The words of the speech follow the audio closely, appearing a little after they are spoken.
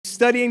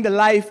studying the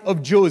life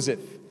of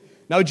Joseph.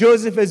 Now,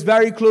 Joseph is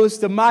very close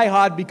to my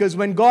heart because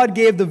when God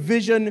gave the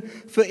vision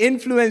for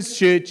Influence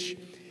Church,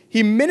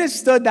 He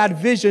ministered that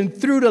vision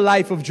through the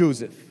life of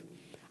Joseph.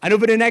 And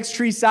over the next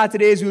 3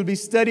 Saturdays, we'll be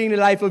studying the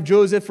life of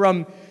Joseph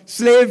from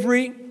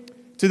slavery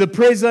to the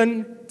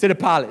prison to the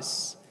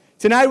palace.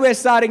 Tonight, we're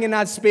starting in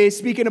that space,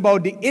 speaking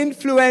about the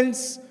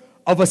influence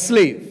of a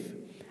slave.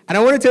 And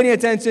I want to turn your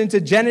attention to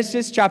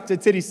Genesis chapter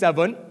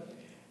 37.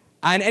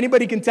 And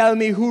anybody can tell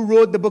me who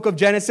wrote the book of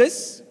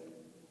Genesis?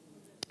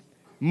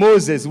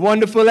 Moses.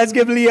 Wonderful. Let's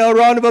give Leah a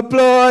round of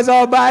applause,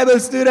 our Bible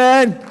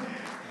student.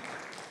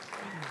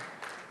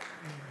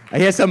 I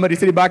hear somebody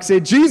to the back say,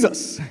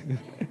 Jesus.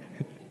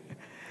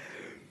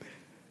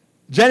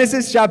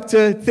 Genesis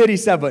chapter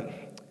 37.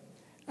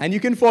 And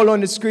you can follow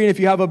on the screen. If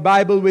you have a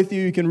Bible with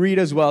you, you can read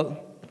as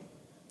well.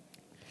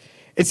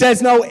 It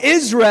says, now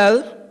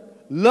Israel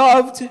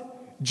loved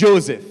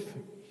Joseph.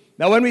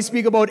 Now when we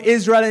speak about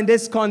Israel in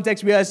this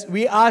context,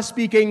 we are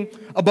speaking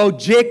about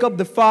Jacob,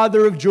 the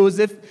father of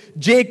Joseph.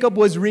 Jacob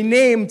was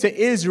renamed to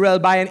Israel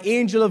by an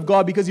angel of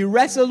God because he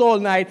wrestled all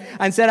night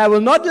and said, I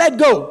will not let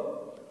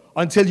go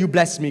until you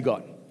bless me,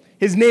 God.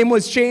 His name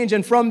was changed,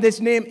 and from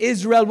this name,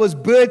 Israel was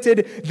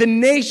birthed, the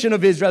nation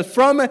of Israel.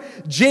 From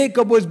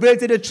Jacob was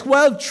birthed the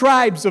 12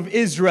 tribes of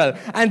Israel.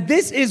 And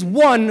this is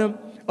one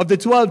of the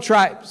 12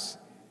 tribes,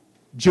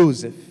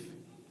 Joseph.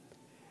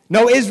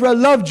 Now, Israel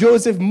loved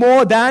Joseph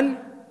more than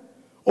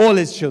all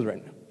his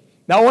children.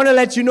 Now, I want to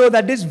let you know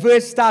that this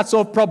verse starts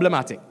off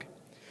problematic.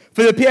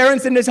 For the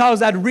parents in this house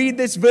that read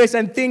this verse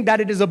and think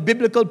that it is a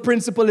biblical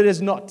principle, it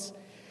is not.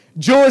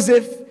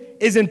 Joseph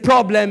is in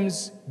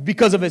problems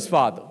because of his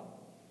father.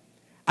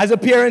 As a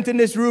parent in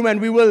this room, and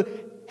we will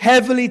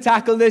heavily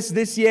tackle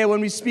this year when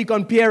we speak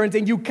on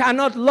parenting, you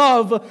cannot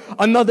love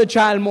another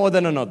child more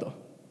than another.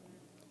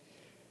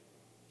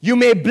 You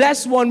may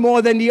bless one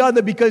more than the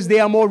other because they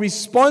are more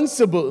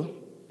responsible,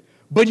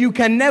 but you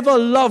can never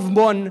love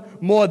one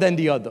more than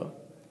the other.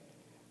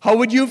 How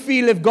would you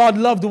feel if God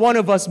loved one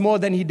of us more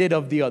than He did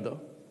of the other?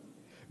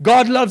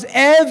 God loves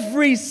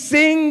every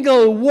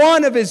single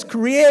one of His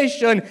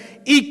creation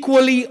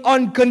equally,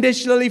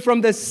 unconditionally,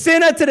 from the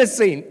sinner to the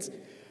saint.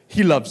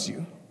 He loves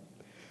you.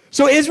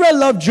 So Israel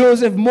loved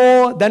Joseph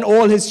more than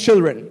all his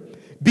children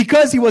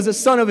because he was a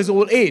son of his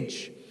old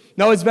age.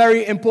 Now it's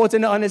very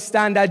important to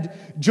understand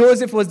that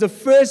Joseph was the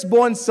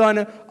firstborn son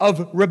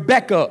of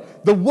Rebekah,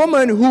 the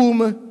woman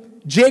whom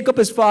Jacob,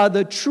 his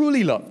father,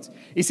 truly loved.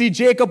 You see,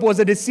 Jacob was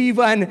a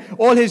deceiver, and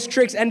all his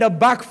tricks end up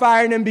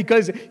backfiring him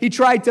because he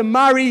tried to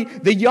marry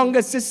the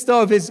younger sister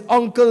of his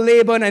uncle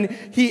Laban, and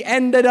he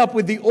ended up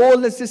with the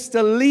older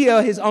sister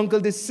Leah. His uncle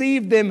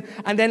deceived him,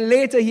 and then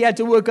later he had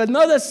to work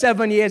another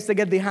 7 years to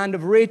get the hand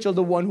of Rachel,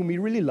 the one whom he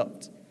really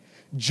loved.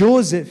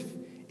 Joseph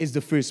is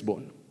the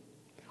firstborn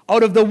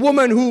out of the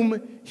woman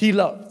whom he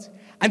loved.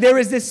 And there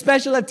is this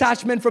special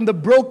attachment from the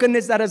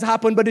brokenness that has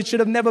happened, but it should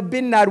have never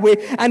been that way.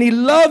 And he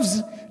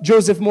loves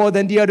Joseph more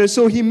than the others.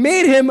 So he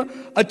made him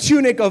a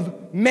tunic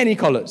of many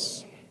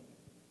colors.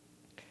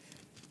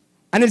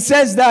 And it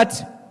says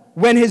that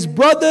when his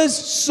brothers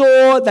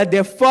saw that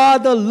their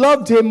father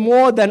loved him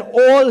more than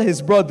all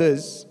his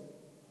brothers,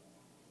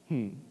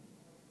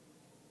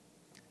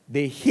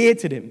 they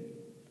hated him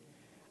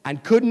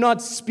and could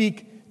not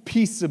speak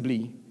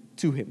peaceably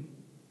to him.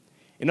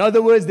 In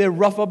other words, they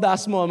rough up that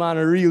small man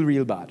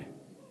real bad.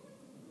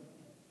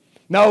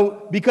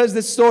 Now, because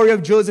the story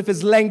of Joseph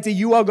is lengthy,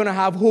 you are going to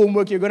have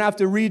homework. You're going to have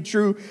to read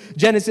through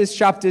Genesis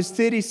chapters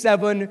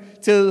 37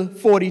 till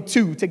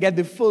 42 to get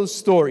the full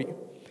story.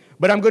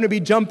 But I'm going to be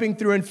jumping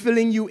through and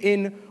filling you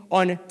in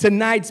on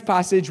tonight's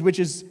passage, which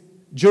is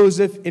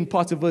Joseph in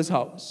Potiphar's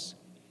house.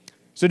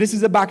 So this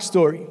is the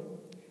backstory.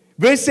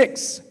 Verse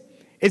 6,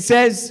 it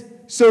says,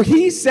 so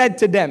he said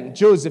to them,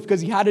 Joseph, because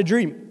he had a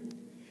dream.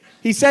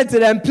 He said to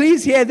them,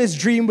 please hear this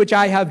dream which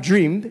I have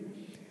dreamed.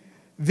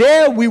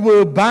 There we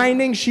were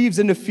binding sheaves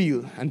in the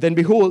field, and then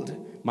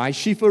behold, my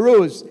sheaf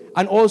arose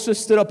and also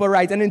stood up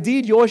aright. And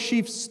indeed your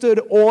sheaf stood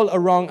all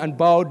around and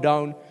bowed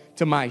down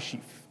to my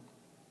sheaf.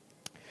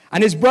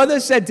 And his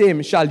brothers said to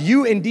him, shall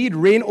you indeed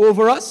reign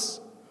over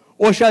us?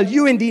 Or shall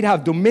you indeed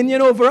have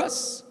dominion over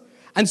us?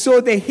 And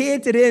so they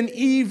hated him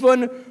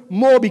even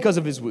more because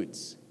of his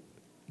words.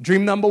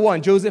 Dream number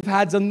 1, Joseph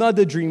had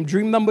another dream.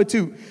 Dream number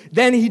 2,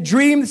 then he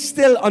dreamed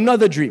still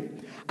another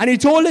dream. And he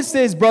told this to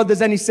his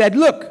brothers, and he said,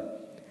 look,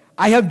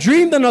 I have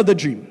dreamed another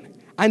dream.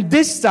 And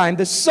this time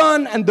the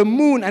sun and the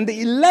moon and the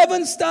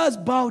 11 stars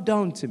bow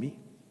down to me.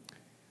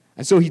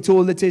 And so he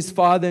told it to his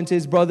father and to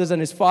his brothers,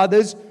 and his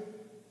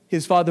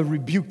father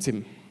rebuked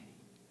him.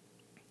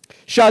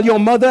 Shall your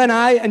mother and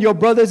I and your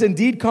brothers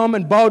indeed come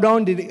and bow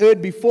down to the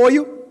earth before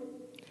you?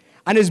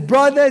 And his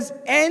brothers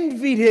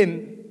envied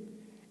him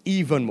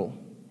even more.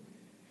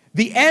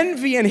 The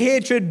envy and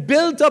hatred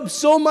built up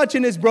so much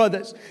in his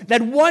brothers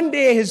that one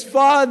day his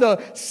father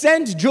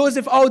sent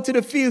Joseph out to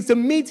the fields to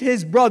meet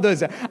his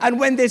brothers. And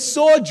when they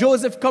saw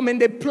Joseph coming,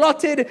 they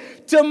plotted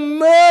to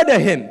murder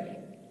him.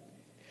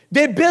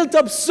 They built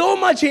up so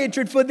much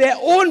hatred for their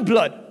own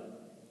blood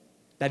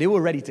that they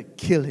were ready to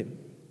kill him.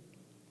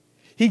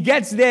 He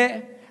gets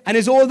there, and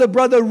his older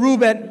brother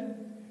Reuben,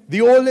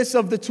 the oldest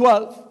of the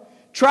 12,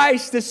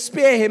 tries to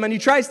spare him, and he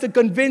tries to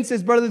convince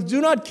his brothers,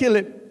 do not kill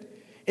him.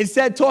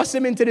 Instead, toss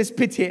him into this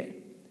pit here.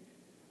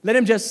 Let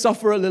him just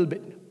suffer a little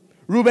bit.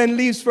 Reuben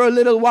leaves for a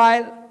little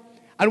while,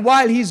 and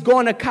while he's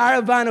gone, a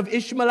caravan of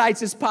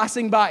Ishmaelites is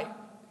passing by.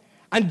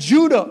 And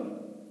Judah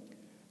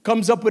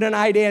comes up with an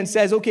idea and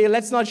says, okay,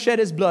 let's not shed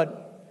his blood.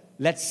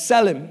 Let's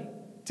sell him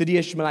to the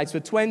Ishmaelites for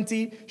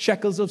 20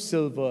 shekels of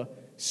silver,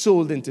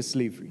 sold into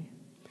slavery.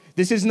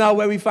 This is now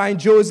where we find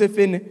Joseph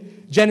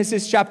in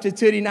Genesis chapter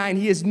 39.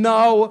 He is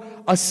now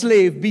a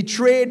slave,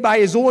 betrayed by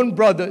his own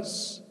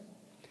brothers.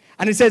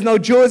 And it says, now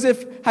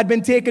Joseph had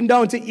been taken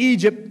down to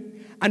Egypt,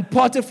 and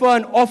Potiphar,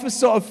 an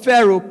officer of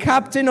Pharaoh,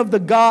 captain of the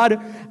guard,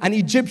 an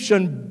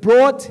Egyptian,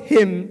 brought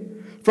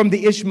him from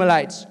the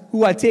Ishmaelites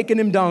who had taken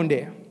him down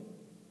there.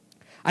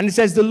 And it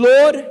says, the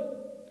Lord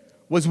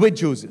was with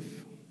Joseph,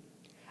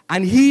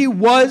 and he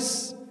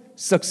was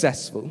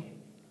successful.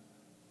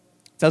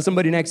 Tell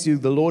somebody next to you,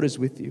 the Lord is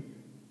with you.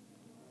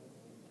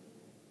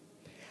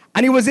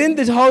 And he was in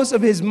the house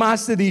of his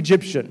master, the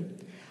Egyptian.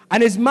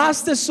 And his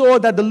master saw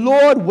that the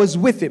Lord was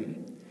with him,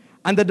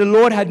 and that the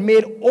Lord had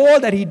made all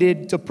that he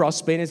did to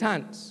prosper in his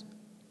hands.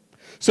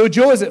 So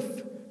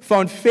Joseph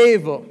found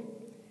favor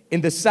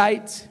in the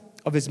sight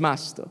of his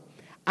master,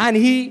 and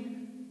he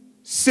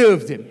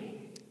served him.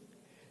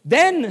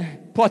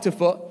 Then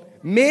Potiphar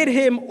made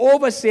him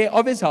overseer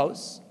of his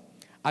house,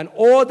 and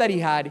all that he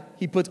had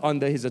he put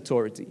under his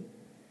authority.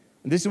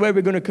 And this is where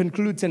we're going to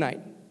conclude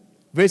tonight.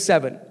 Verse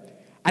 7.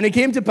 And it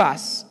came to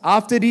pass,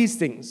 after these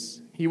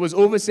things, he was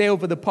overseer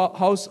over the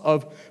house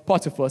of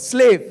Potiphar,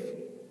 slave,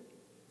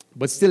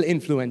 but still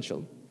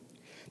influential,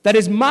 that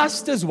his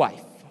master's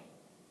wife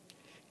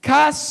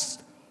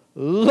cast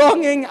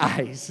longing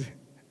eyes.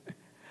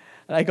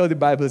 I like how the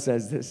Bible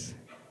says this.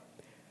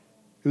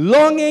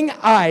 Longing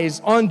eyes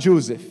on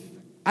Joseph.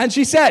 And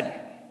she said,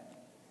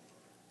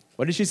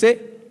 what did she say?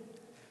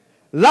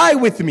 Lie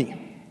with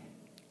me.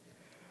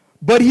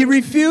 But he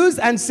refused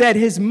and said,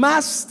 he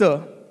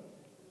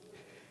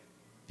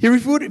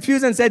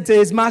refused and said to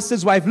his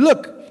master's wife,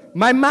 look,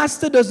 my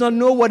master does not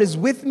know what is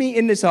with me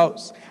in this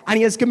house, and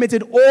he has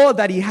committed all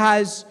that he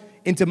has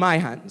into my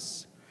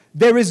hands.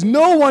 There is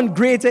no one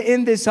greater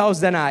in this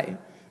house than I,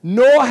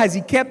 nor has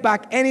he kept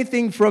back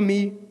anything from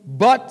me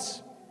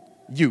but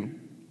you,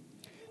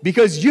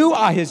 because you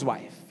are his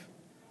wife.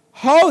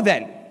 How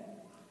then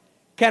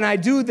can I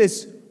do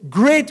this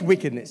great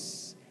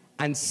wickedness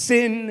and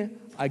sin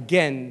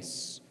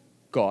against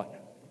God?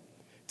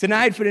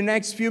 Tonight, for the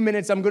next few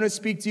minutes, I'm going to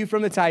speak to you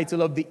from the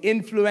title of The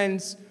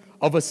Influence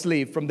of a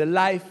Slave, from the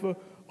life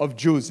of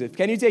Joseph.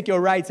 Can you take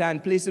your right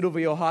hand, place it over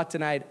your heart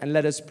tonight, and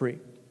let us pray.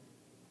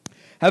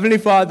 Heavenly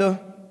Father,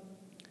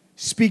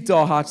 speak to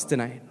our hearts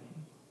tonight.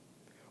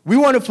 We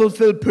want to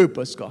fulfill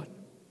purpose, God.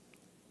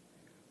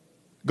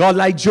 God,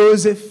 like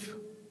Joseph,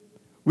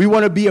 we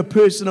want to be a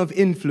person of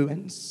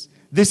influence.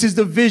 This is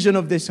the vision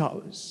of this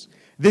house.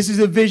 This is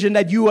the vision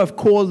that you have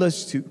called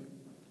us to.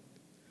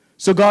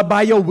 So God,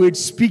 by your word,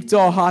 speak to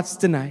our hearts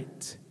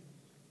tonight,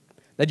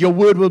 that your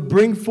word will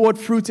bring forth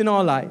fruit in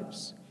our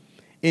lives.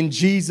 In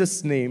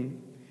Jesus'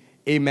 name,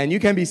 amen. You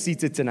can be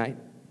seated tonight.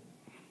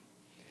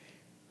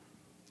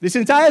 This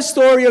entire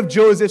story of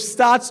Joseph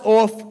starts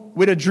off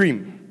with a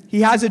dream.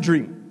 He has a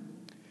dream.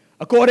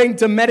 According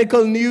to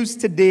medical news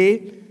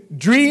today,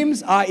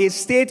 dreams are a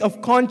state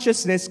of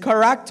consciousness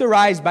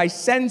characterized by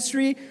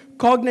sensory,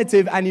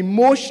 cognitive, and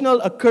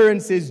emotional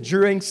occurrences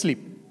during sleep.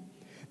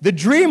 The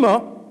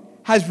dreamer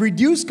has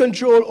reduced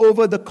control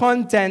over the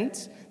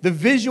content, the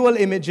visual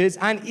images,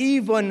 and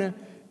even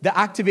the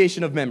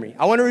activation of memory.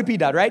 I want to repeat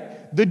that,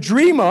 right? The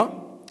dreamer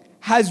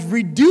has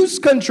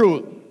reduced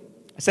control.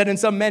 I said in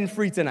some men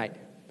free tonight.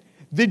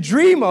 The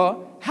dreamer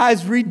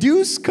has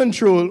reduced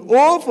control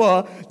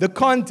over the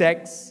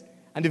context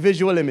and the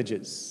visual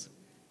images.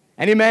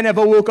 Any man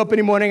ever woke up in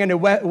the morning and the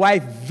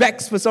wife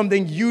vexed for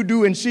something you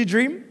do and she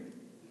dream?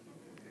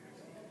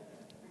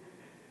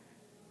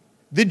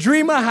 The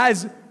dreamer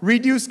has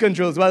reduced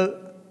controls.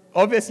 Well,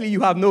 obviously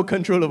you have no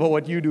control over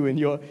what you do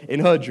in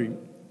her dream.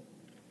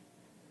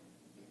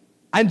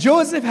 And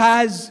Joseph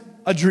has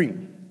a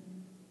dream.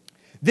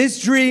 This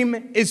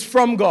dream is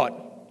from God.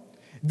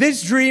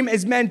 This dream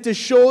is meant to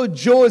show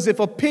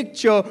Joseph a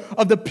picture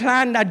of the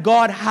plan that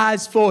God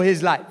has for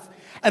his life.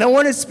 And I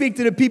want to speak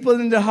to the people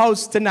in the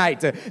house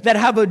tonight that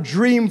have a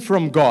dream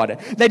from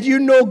God, that you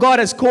know God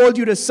has called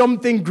you to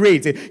something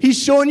great.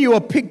 He's shown you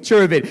a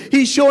picture of it.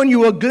 He's shown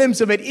you a glimpse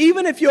of it.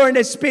 Even if you're in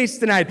this space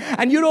tonight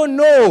and you don't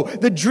know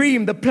the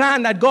dream, the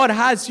plan that God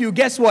has for you,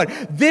 guess what?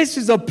 This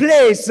is a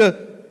place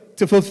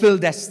to fulfill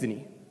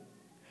destiny.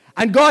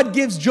 And God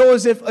gives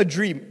Joseph a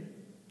dream.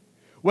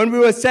 When we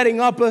were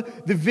setting up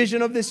the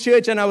vision of this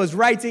church and I was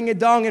writing it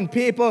down in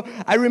paper,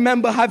 I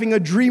remember having a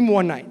dream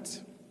one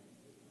night.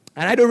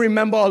 And I don't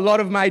remember a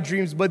lot of my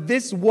dreams, but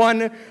this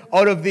one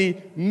out of the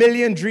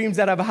million dreams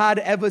that I've had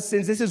ever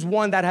since, this is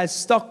one that has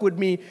stuck with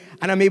me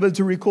and I'm able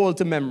to recall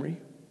to memory.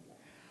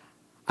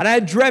 And I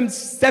dreamt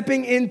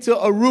stepping into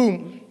a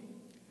room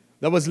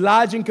that was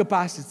large in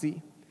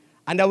capacity,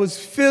 and that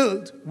was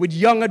filled with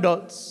young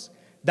adults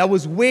that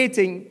was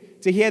waiting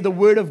to hear the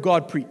word of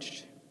God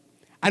preached.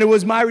 And it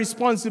was my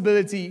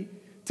responsibility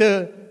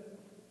to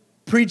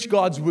preach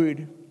God's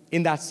word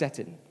in that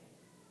setting.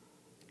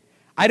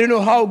 I don't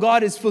know how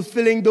God is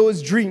fulfilling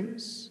those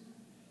dreams,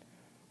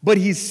 but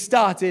He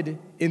started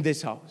in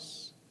this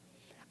house.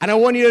 And I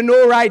want you to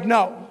know right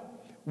now,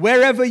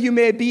 wherever you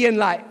may be in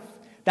life,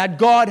 that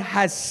God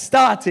has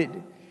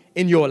started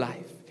in your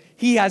life.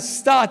 He has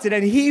started,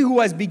 and He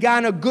who has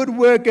begun a good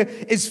work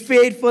is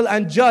faithful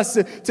and just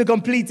to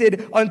complete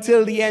it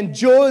until the end.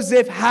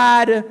 Joseph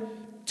had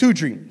 2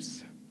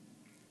 dreams.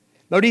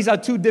 Now, these are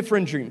 2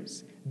 different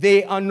dreams.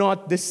 They are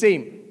not the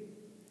same.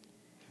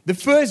 The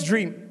first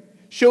dream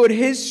showed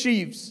his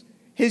sheaves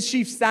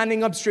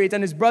standing up straight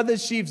and his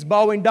brother's sheaves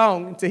bowing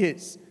down to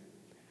his.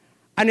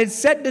 And it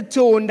set the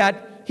tone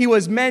that he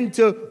was meant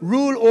to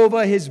rule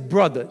over his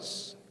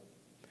brothers.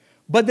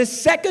 But the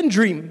second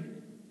dream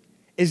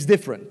is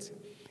different.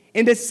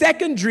 In the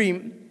second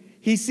dream,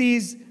 he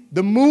sees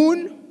the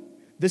moon,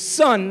 the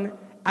sun,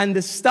 and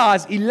the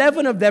stars,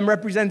 11 of them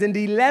representing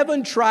the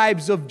 11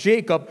 tribes of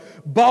Jacob,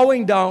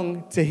 bowing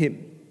down to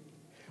him.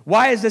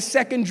 Why is the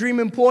second dream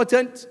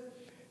important?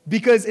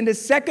 Because in the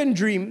second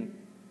dream,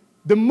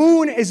 the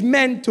moon is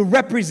meant to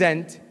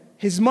represent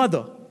his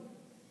mother.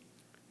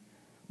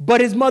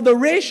 But his mother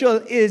Rachel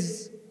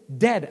is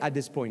dead at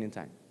this point in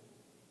time.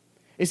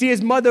 You see,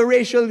 his mother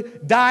Rachel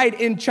died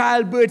in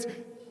childbirth,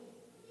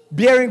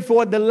 bearing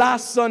forth the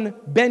last son,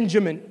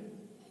 Benjamin.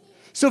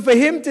 So for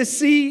him to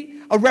see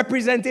a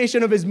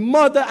representation of his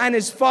mother and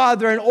his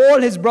father and all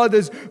his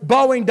brothers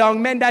bowing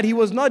down meant that he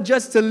was not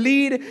just to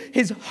lead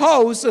his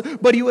house,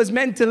 but he was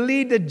meant to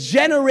lead the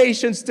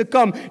generations to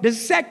come. The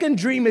second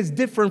dream is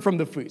different from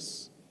the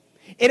first.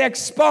 It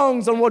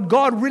expounds on what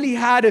God really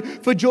had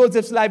for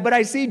Joseph's life. But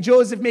I see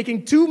Joseph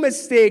making 2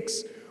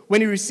 mistakes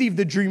when he received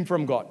the dream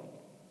from God.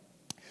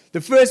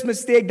 The first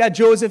mistake that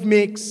Joseph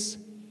makes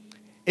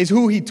is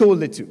who he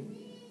told it to.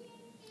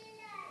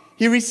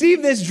 He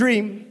received this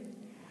dream,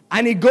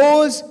 and he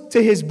goes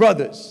to his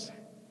brothers.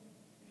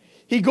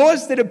 He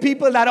goes to the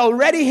people that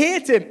already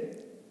hate him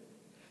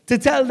to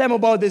tell them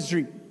about this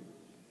dream.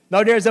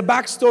 Now, there's a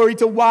backstory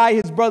to why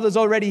his brothers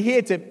already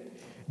hate him.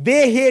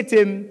 They hate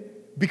him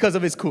because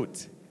of his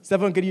coat.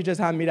 Stephen, could you just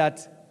hand me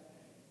that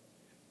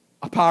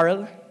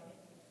apparel?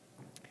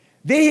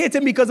 They hate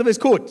him because of his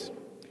coat.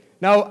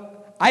 Now,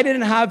 I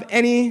didn't have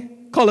any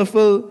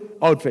colorful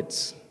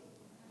outfits,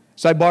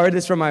 so I borrowed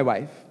this from my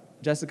wife.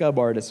 Jessica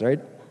borrowed this, right?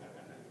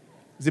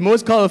 It's the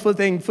most colorful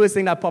thing, first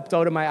thing that popped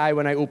out of my eye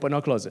when I opened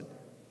our closet.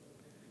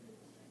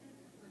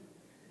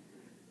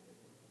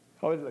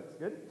 How it looks,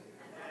 good?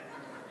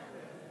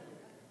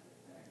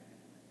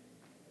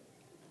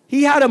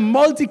 He had a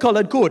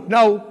multicolored coat.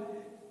 Now,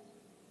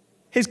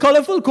 his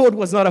colorful coat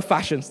was not a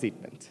fashion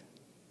statement.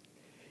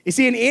 You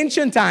see, in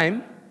ancient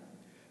time,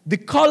 the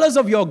colors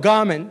of your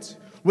garment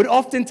would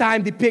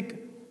oftentimes depict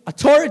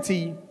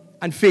authority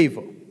and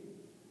favor.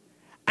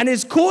 And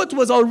his coat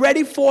was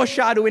already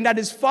foreshadowing that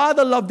his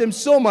father loved him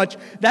so much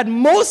that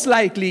most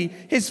likely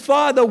his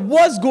father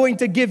was going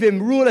to give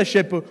him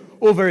rulership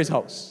over his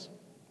house.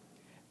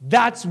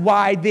 That's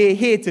why they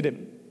hated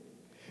him.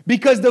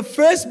 Because the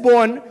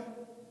firstborn,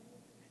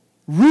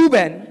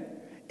 Reuben,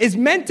 is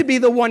meant to be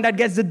the one that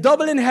gets the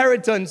double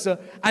inheritance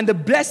and the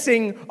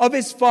blessing of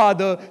his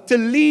father to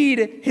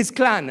lead his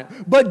clan.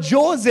 But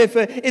Joseph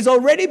is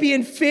already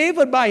being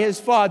favored by his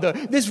father.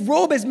 This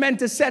robe is meant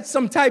to set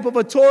some type of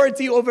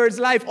authority over his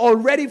life,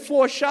 already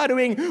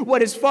foreshadowing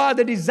what his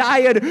father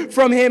desired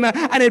from him.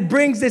 And it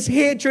brings this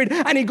hatred,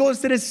 and he goes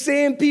to the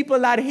same people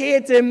that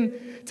hate him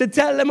to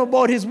tell them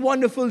about his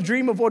wonderful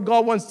dream of what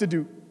God wants to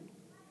do.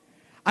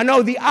 And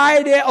now the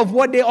idea of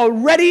what they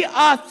already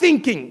are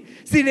thinking.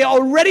 See, they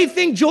already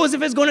think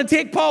Joseph is going to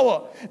take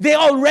power. They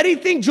already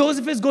think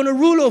Joseph is going to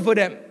rule over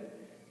them.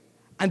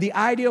 And the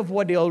idea of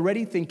what they're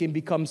already thinking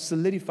becomes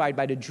solidified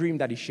by the dream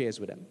that he shares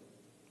with them.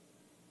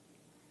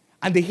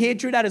 And the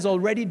hatred that is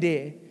already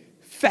there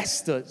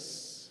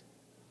festers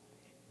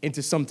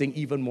into something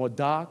even more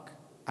dark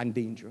and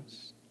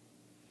dangerous.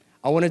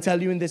 I want to tell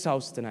you in this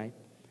house tonight,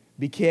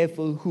 be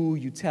careful who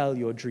you tell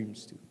your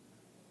dreams to.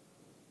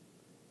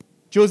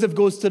 Joseph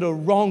goes to the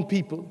wrong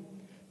people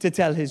to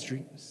tell his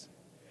dreams.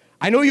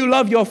 I know you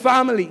love your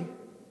family.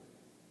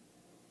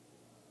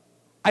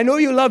 I know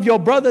you love your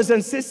brothers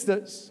and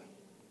sisters.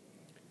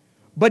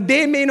 But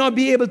they may not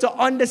be able to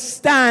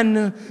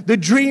understand the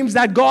dreams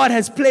that God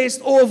has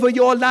placed over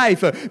your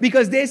life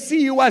because they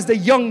see you as the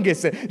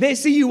youngest. They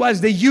see you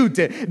as the youth.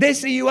 They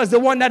see you as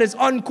the one that is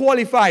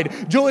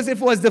unqualified.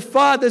 Joseph was the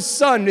father's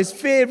son, his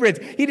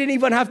favorite. He didn't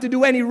even have to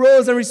do any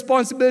roles and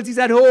responsibilities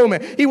at home.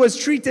 He was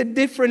treated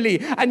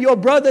differently. And your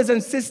brothers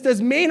and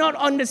sisters may not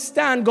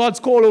understand God's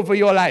call over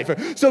your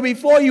life. So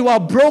before you are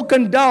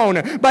broken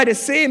down by the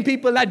same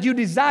people that you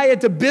desire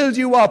to build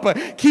you up,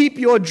 keep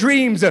your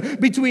dreams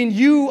between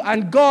you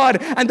and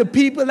God and the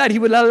people that He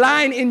will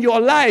align in your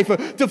life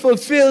to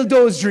fulfill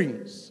those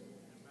dreams.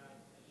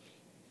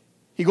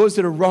 He goes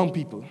to the wrong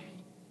people.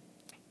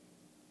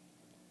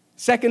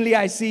 Secondly,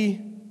 I see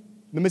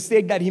the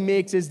mistake that he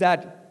makes is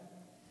that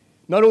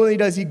not only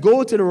does he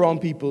go to the wrong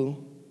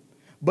people,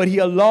 but he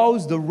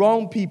allows the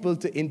wrong people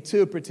to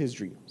interpret his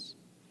dreams.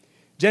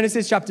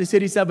 Genesis chapter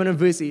 37 and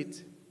verse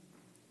 8.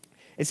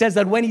 It says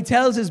that when he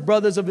tells his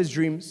brothers of his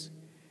dreams,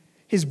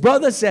 his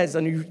brother says,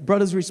 and his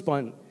brothers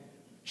respond,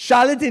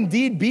 "Shall it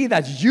indeed be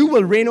that you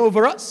will reign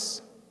over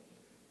us?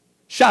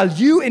 Shall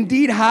you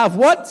indeed have"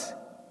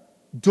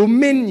 what?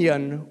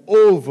 "Dominion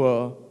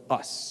over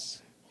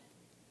us."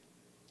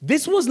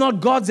 This was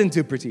not God's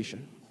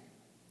interpretation.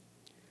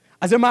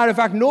 As a matter of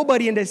fact,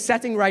 nobody in this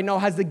setting right now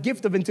has the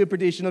gift of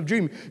interpretation of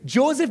dream.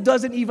 Joseph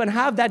doesn't even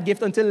have that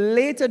gift until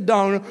later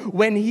down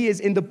when he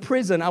is in the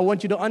prison. I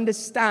want you to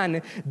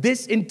understand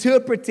this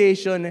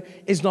interpretation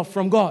is not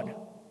from God.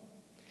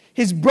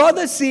 His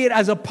brothers see it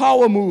as a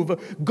power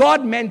move.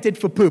 God meant it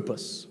for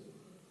purpose.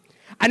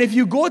 And if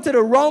you go to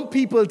the wrong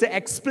people to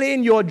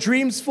explain your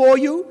dreams for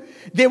you,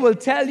 they will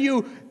tell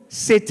you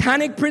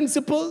satanic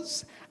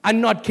principles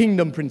and not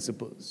kingdom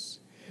principles.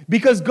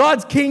 Because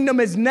God's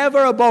kingdom is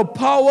never about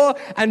power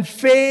and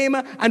fame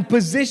and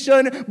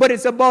position, but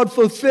it's about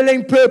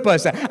fulfilling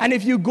purpose. And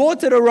if you go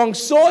to the wrong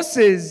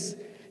sources,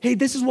 hey,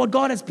 this is what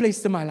God has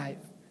placed in my life.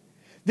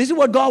 This is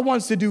what God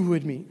wants to do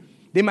with me.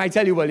 They might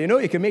tell you, well,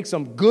 you can make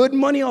some good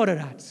money out of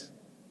that.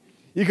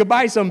 You could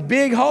buy some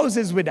big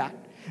houses with that.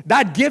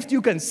 That gift,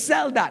 you can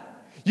sell that.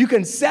 You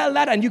can sell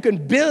that and you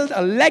can build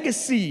a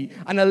legacy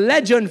and a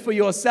legend for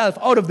yourself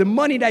out of the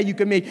money that you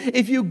can make.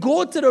 If you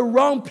go to the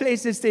wrong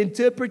places to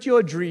interpret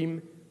your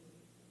dream,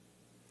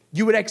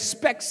 you would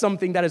expect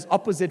something that is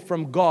opposite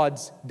from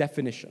God's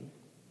definition.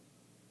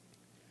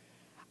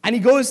 And he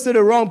goes to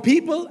the wrong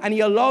people and he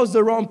allows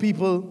the wrong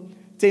people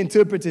to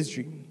interpret his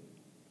dream.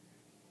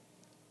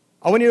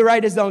 I want you to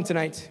write this down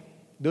tonight.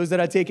 Those that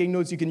are taking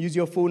notes, you can use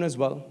your phone as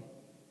well.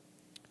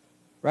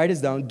 Write this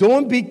down.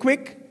 Don't be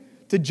quick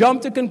to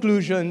jump to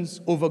conclusions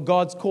over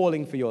God's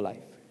calling for your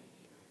life.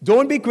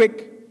 Don't be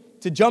quick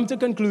to jump to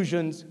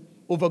conclusions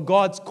over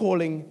God's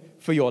calling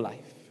for your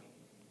life.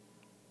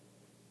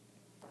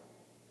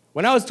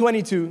 When I was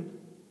 22,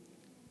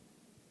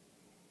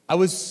 I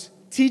was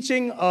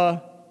teaching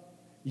a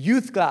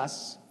youth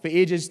class for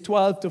ages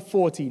 12 to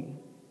 14.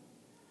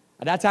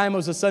 At that time, I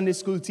was a Sunday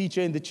school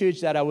teacher in the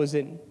church that I was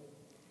in.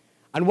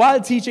 And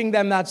while teaching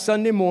them that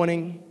Sunday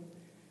morning,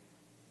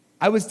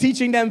 I was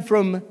teaching them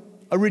from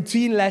a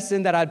routine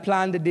lesson that I'd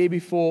planned the day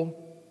before.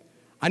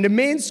 And the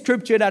main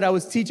scripture that I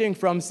was teaching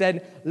from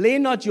said, "Lay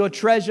not your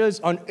treasures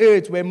on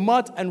earth where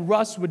moth and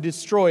rust would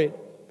destroy it,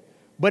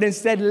 but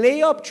instead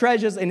lay up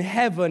treasures in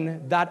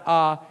heaven that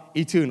are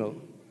eternal."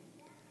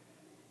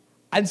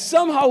 And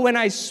somehow when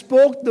I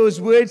spoke those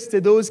words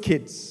to those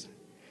kids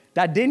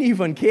that didn't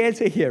even care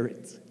to hear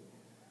it,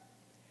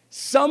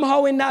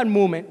 somehow in that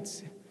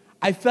moment,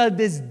 I felt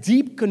this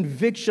deep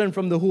conviction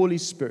from the Holy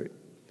Spirit.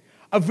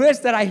 A verse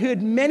that I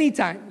heard many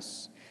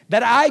times,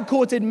 that I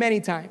quoted many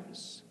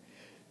times,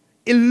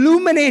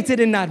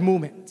 illuminated in that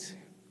moment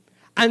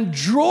and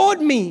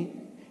drawed me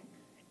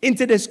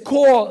into this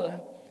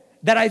call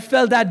that I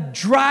felt that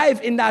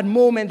drive in that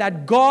moment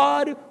that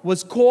God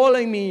was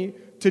calling me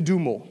to do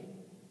more.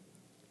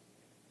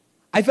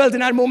 I felt in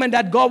that moment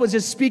that God was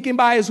just speaking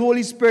by His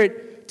Holy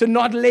Spirit to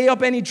not lay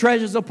up any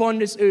treasures upon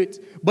this earth,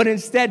 but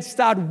instead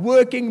start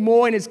working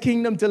more in His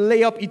kingdom to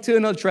lay up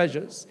eternal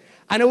treasures.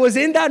 And it was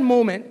in that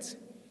moment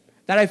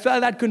that I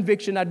felt that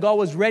conviction that God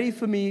was ready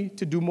for me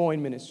to do more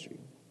in ministry.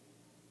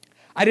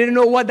 I didn't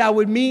know what that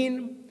would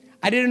mean.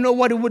 I didn't know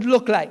what it would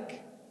look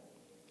like.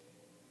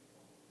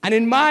 And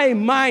in my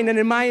mind and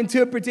in my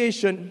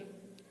interpretation,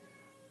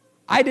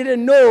 I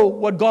didn't know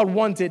what God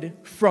wanted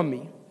from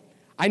me.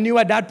 I knew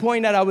at that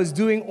point that I was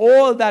doing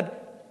all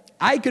that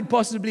I could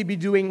possibly be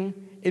doing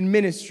in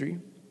ministry.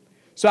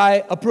 So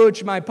I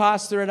approached my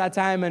pastor at that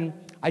time and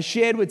I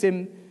shared with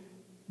him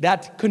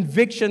that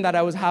conviction that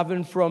I was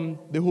having from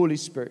the Holy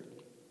Spirit.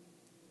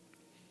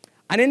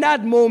 And in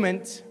that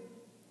moment,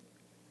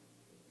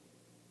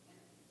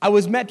 I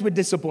was met with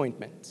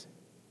disappointment.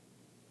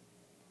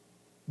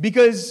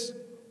 Because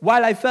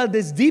while I felt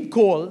this deep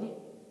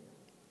call,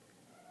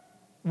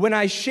 when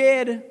I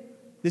shared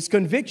this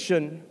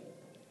conviction,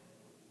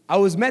 I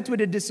was met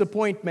with a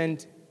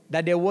disappointment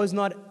that there was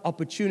not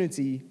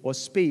opportunity or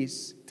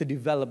space to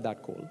develop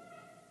that call.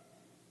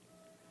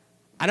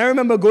 And I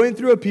remember going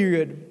through a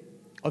period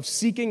of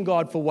seeking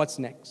God for what's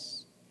next.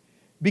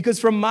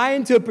 Because from my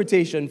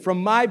interpretation,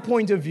 from my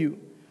point of view,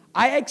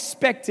 I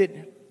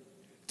expected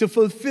to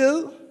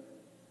fulfill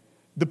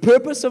the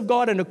purpose of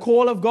God and the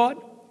call of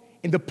God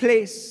in the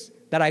place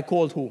that I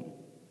called home,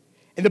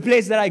 in the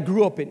place that I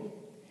grew up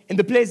in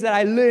the place that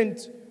I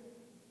learned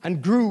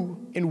and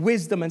grew in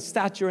wisdom and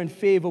stature and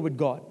favor with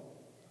God.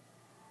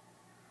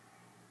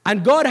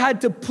 And God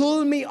had to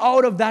pull me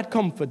out of that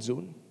comfort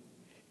zone,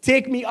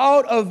 take me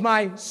out of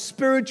my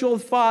spiritual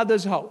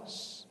father's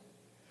house,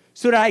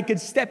 so that I could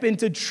step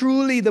into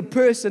truly the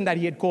person that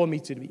He had called me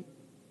to be.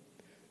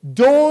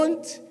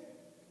 Don't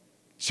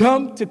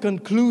jump to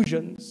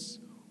conclusions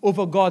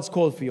over God's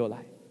call for your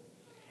life.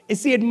 You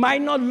see, it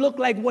might not look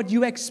like what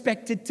you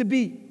expect it to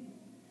be.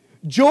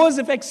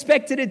 Joseph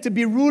expected it to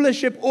be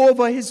rulership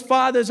over his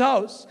father's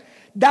house.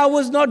 That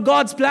was not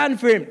God's plan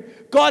for him.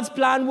 God's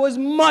plan was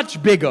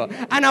much bigger.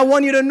 And I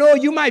want you to know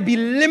you might be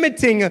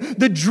limiting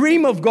the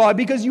dream of God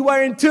because you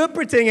are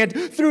interpreting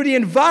it through the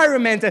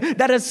environment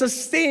that has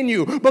sustained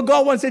you. But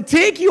God wants to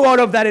take you out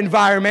of that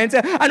environment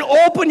and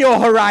open your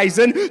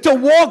horizon to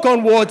walk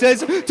on waters,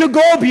 to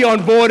go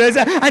beyond borders,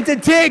 and to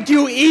take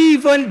you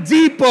even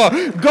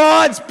deeper.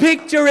 God's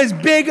picture is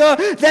bigger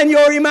than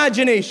your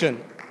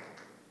imagination.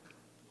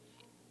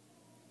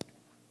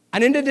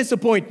 And in the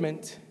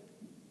disappointment,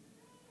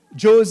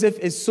 Joseph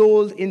is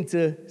sold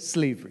into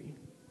slavery.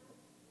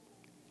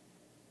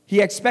 He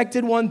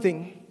expected one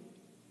thing,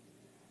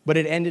 but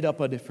it ended up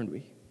a different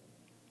way.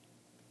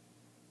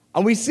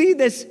 And we see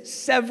this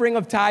severing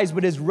of ties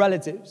with his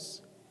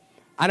relatives.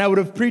 And I would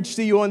have preached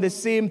to you on the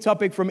same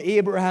topic from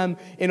Abraham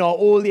in our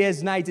Old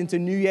Year's Night into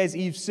New Year's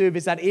Eve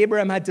service, that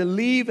Abraham had to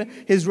leave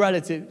his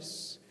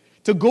relatives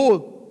to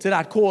go to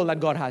that call that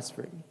God has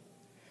for him.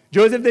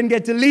 Joseph didn't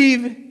get to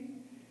leave.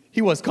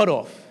 He was cut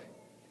off.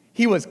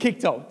 He was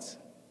kicked out.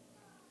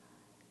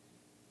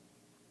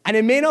 And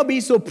it may not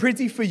be so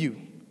pretty for you.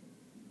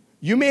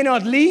 You may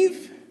not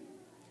leave.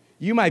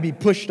 You might be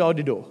pushed out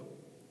the door.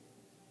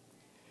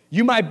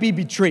 You might be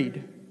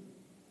betrayed.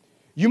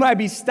 You might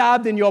be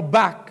stabbed in your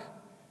back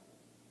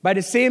by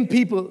the same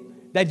people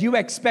that you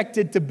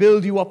expected to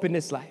build you up in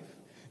this life.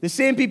 The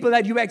same people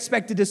that you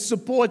expected to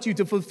support you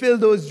to fulfill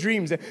those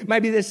dreams. It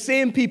might be the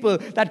same people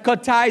that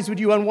cut ties with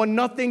you and want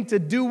nothing to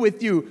do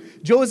with you.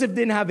 Joseph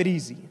didn't have it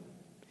easy.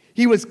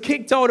 He was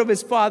kicked out of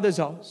his father's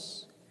house.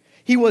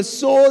 He was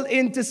sold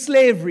into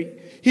slavery.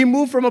 He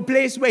moved from a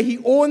place where he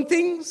owned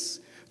things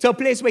to a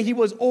place where he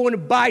was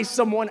owned by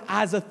someone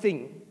as a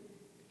thing.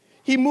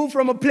 He moved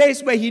from a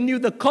place where he knew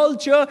the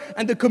culture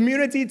and the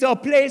community to a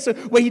place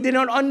where he did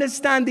not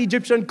understand the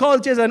Egyptian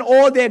cultures and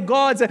all their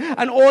gods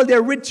and all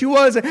their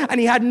rituals, and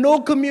he had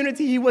no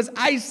community. He was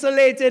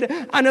isolated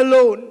and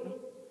alone.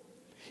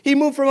 He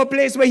moved from a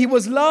place where he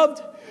was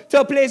loved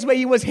to a place where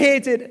he was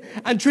hated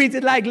and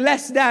treated like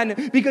less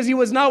than because he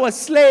was now a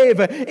slave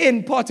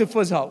in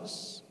Potiphar's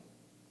house.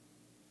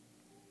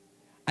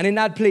 And in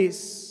that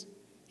place,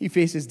 he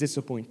faces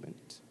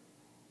disappointment.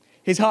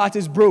 His heart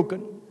is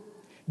broken.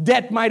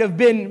 That might have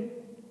been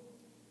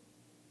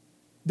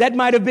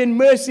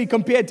mercy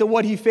compared to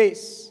what he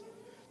faced.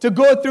 To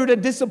go through the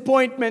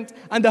disappointment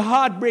and the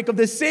heartbreak of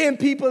the same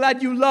people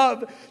that you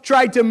love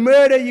tried to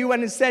murder you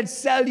and instead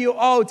sell you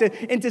out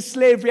into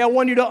slavery. I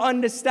want you to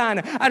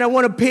understand, and I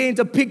want to paint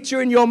a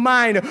picture in your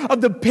mind of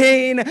the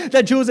pain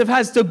that Joseph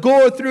has to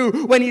go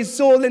through when he's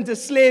sold into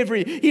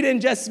slavery. He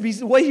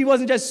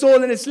wasn't just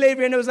sold into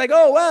slavery and it was like,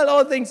 oh, well,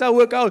 all things will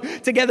work out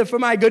together for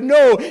my good.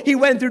 No, he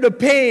went through the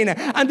pain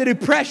and the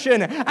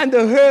depression and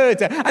the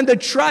hurt and the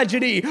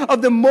tragedy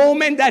of the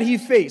moment that he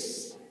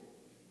faced.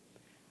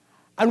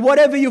 And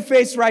whatever you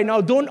face right now,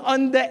 don't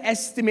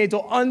underestimate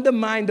or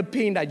undermine the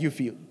pain that you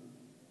feel.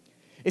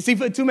 You see,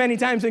 for too many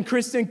times in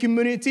Christian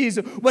communities,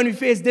 when we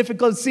face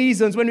difficult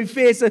seasons, when we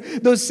face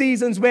those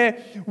seasons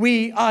where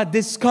we are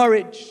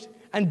discouraged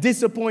and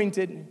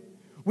disappointed,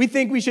 we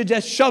think we should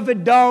just shove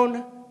it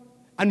down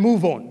and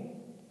move on.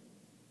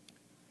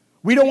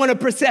 We don't want to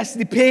process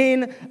the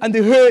pain and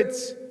the hurt.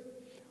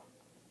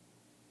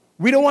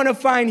 We don't want to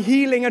find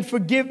healing and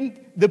forgive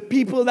the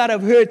people that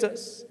have hurt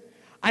us.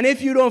 And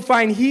if you don't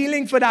find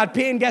healing for that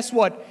pain, guess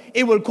what?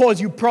 It will cause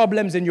you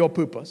problems in your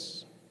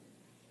purpose.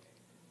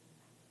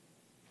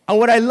 And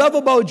what I love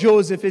about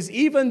Joseph is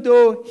even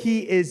though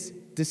he is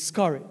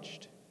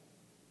discouraged,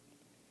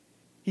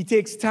 he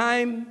takes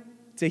time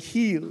to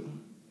heal.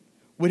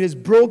 With his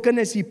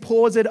brokenness, he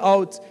pours it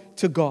out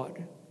to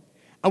God.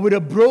 And with a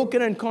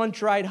broken and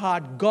contrite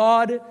heart,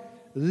 God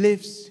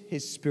lifts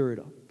his spirit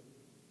up.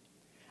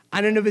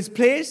 And in his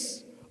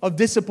place of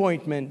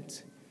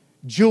disappointment,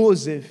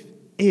 Joseph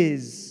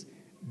is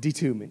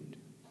determined.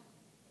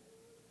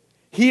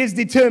 He is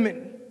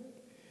determined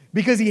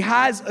because he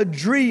has a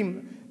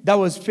dream that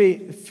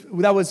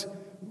was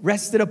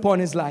rested upon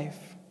his life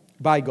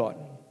by God.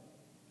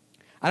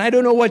 And I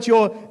don't know what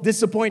your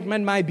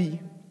disappointment might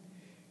be.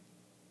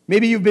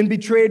 Maybe you've been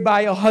betrayed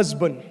by a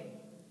husband.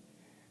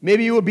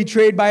 Maybe you were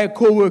betrayed by a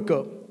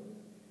coworker.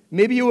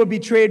 Maybe you were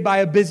betrayed by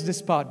a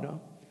business partner.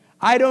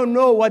 I don't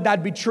know what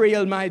that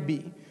betrayal might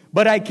be,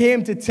 but I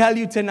came to tell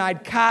you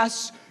tonight,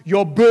 cast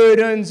your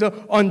burdens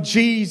on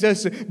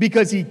Jesus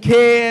because he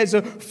cares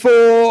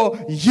for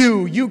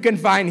you. You can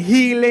find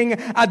healing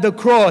at the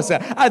cross.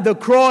 At the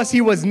cross,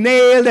 he was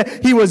nailed,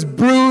 he was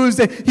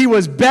bruised, he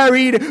was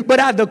buried, but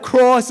at the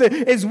cross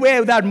is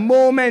where that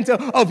moment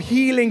of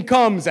healing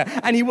comes.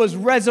 And he was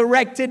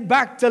resurrected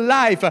back to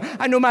life.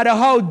 And no matter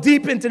how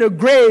deep into the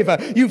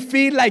grave you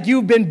feel like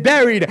you've been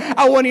buried,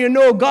 I want you to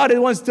know God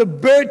wants to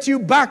birth you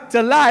back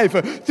to life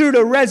through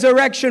the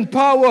resurrection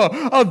power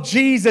of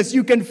Jesus.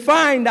 You can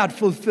find that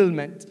fulfillment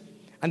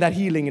and that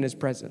healing in his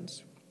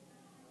presence.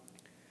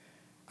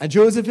 And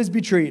Joseph is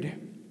betrayed,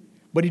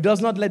 but he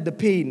does not let the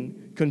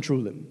pain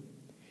control him.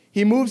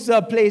 He moves to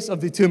a place of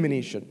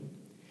determination.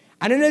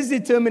 And in his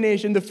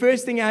determination, the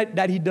first thing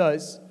that he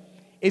does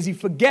is he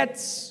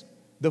forgets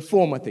the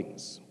former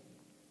things.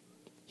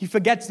 He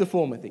forgets the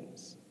former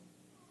things.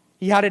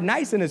 He had it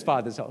nice in his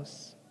father's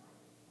house.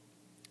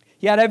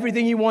 He had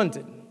everything he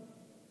wanted.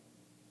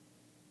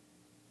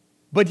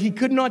 But he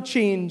could not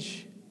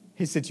change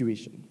his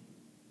situation.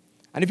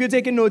 And if you're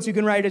taking notes, you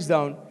can write this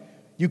down.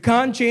 You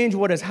can't change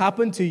what has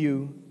happened to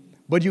you,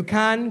 but you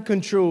can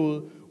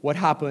control what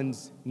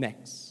happens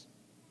next.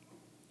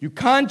 You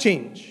can't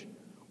change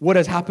what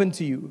has happened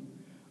to you,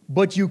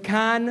 but you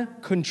can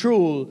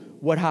control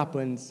what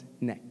happens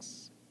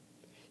next.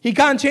 He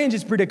can't change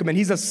his predicament.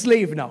 He's a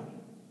slave now.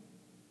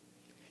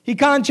 He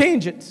can't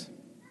change it,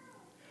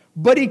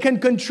 but he can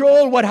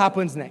control what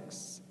happens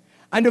next.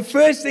 And the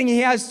first thing he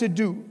has to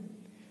do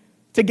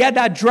to get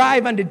that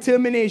drive and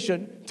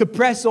determination to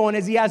press on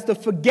is he has to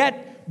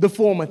forget the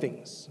former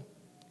things.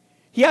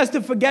 He has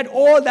to forget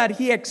all that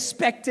he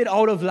expected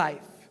out of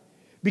life,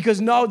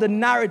 because now the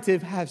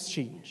narrative has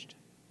changed.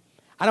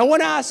 And I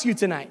want to ask you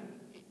tonight,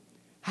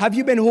 have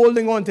you been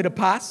holding on to the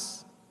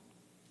past?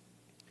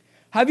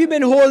 Have you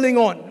been holding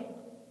on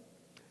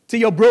to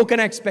your broken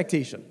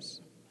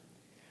expectations?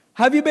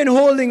 Have you been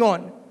holding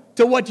on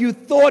to what you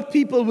thought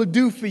people would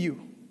do for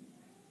you?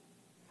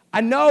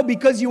 And now,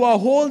 because you are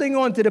holding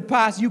on to the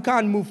past, you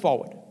can't move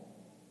forward.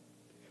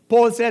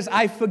 Paul says,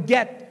 I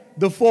forget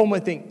the former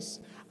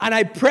things, and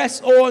I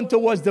press on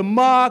towards the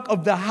mark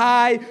of the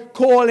high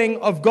calling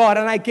of God.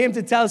 And I came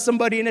to tell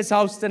somebody in this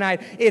house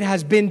tonight, it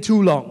has been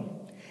too long.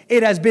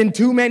 It has been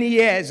too many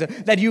years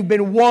that you've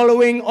been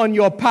wallowing on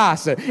your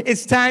past.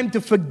 It's time to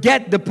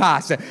forget the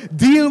past.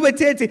 Deal with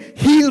it,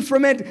 heal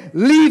from it,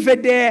 leave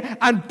it there,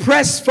 and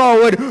press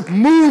forward.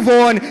 Move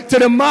on to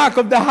the mark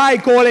of the high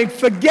calling.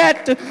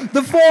 Forget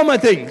the former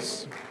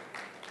things.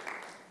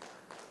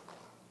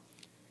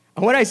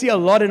 And what I see a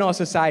lot in our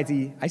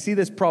society, I see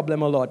this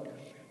problem a lot.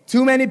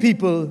 Too many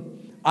people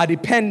are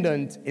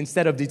dependent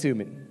instead of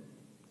determined.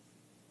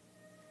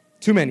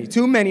 Too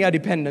many are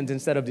dependent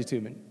instead of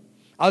determined.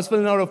 I was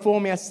filling out a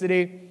form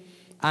yesterday,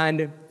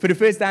 and for the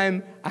first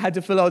time, I had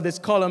to fill out this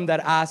column that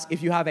asks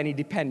if you have any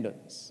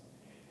dependents.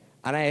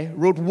 And I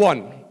wrote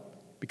one,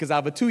 because I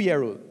have a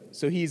 2-year-old,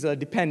 so he's a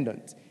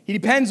dependent. He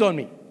depends on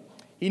me.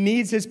 He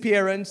needs his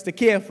parents to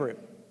care for him.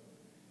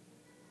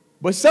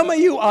 But some of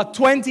you are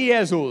 20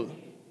 years old,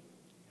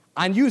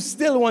 and you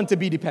still want to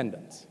be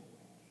dependent.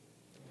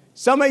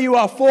 Some of you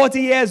are 40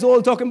 years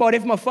old talking about,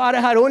 if my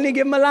father had only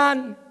given me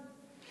land,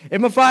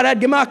 if my father had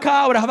given me a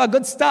car, I would have a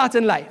good start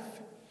in life.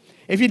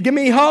 If he'd give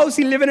me a house,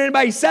 he'd live in it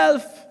by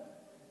himself.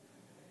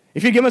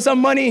 If he'd give me some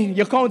money,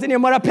 you're counting your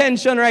mother's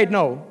pension right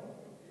now.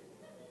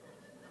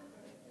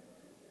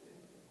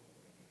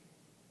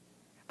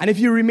 And if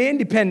you remain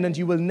dependent,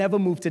 you will never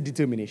move to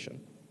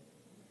determination.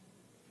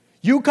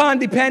 You can't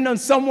depend on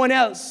someone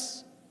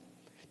else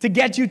to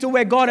get you to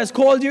where God has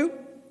called you.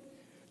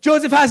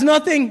 Joseph has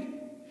nothing.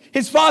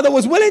 His father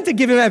was willing to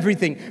give him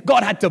everything.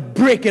 God had to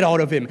break it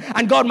out of him.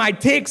 And God might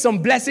take some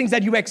blessings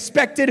that you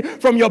expected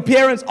from your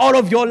parents out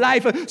of your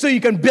life so you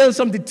can build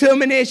some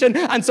determination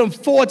and some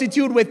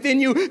fortitude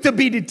within you to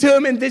be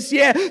determined this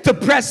year to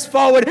press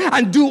forward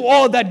and do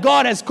all that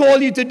God has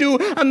called you to do.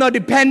 I'm not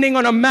depending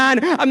on a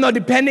man. I'm not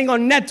depending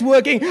on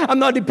networking. I'm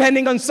not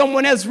depending on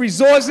someone else's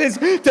resources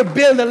to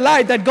build the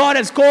life that God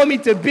has called me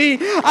to be.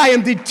 I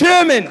am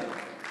determined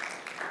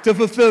to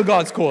fulfill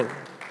God's call.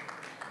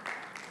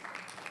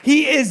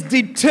 He is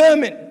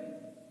determined.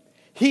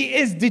 He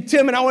is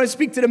determined. I want to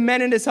speak to the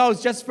men in this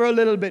house just for a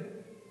little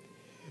bit.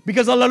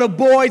 Because a lot of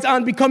boys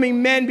aren't becoming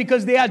men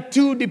because they are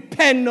too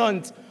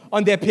dependent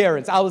on their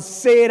parents. I will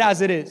say it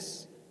as it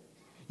is.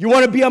 You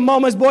want to be a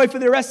mama's boy for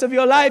the rest of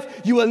your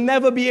life? You will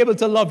never be able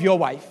to love your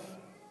wife.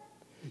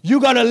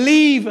 You got to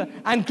leave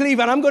and cleave.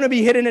 And I'm going to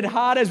be hitting it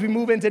hard as we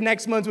move into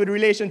next month with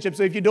relationships.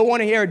 So if you don't want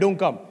to hear it, don't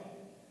come.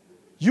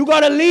 You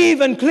got to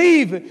leave and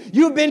cleave.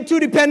 You've been too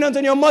dependent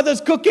on your mother's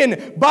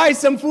cooking. Buy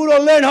some food or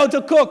learn how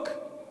to cook.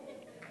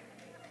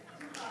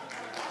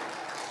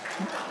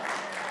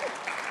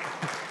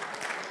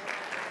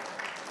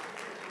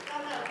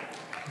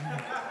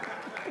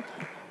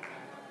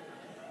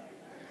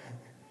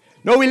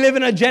 No, we live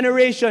in a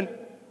generation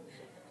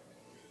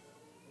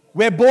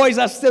where boys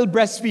are still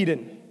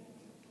breastfeeding.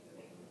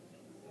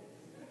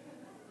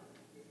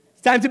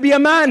 It's time to be a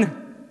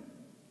man.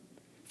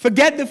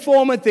 Forget the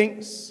former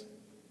things.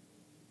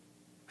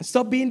 And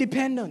stop being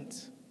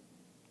dependent.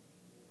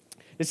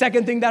 The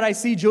second thing that I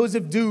see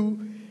Joseph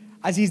do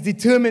as he's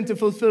determined to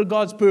fulfill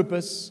God's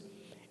purpose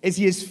is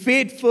he is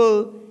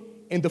faithful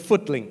in the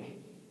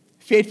footling.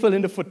 Faithful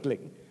in the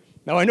footling.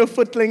 Now, I know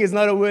footling is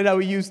not a word that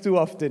we use too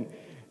often.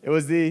 It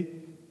was the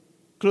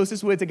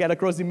closest word to get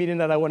across the meaning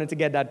that I wanted to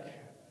get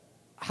that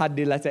had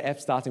the letter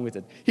F starting with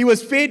it. He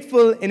was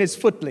faithful in his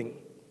footling.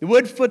 The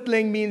word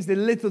footling means the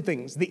little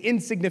things, the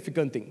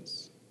insignificant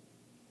things.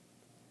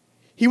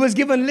 He was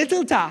given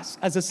little tasks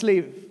as a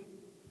slave,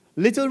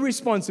 little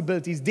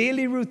responsibilities,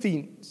 daily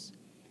routines.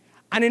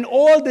 And in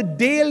all the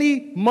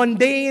daily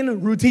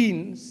mundane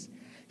routines,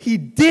 he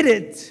did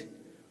it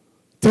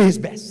to his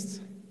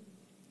best.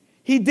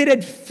 He did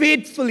it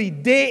faithfully,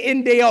 day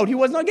in, day out. He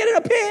was not getting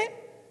a pay.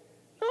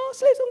 No,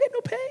 slaves don't get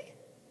no pay.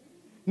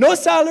 No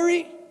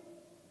salary.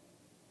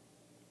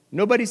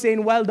 Nobody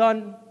saying, well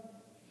done.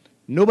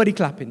 Nobody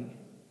clapping.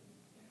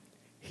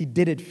 He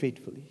did it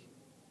faithfully.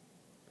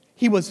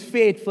 He was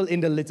faithful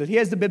in the little.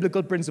 Here's the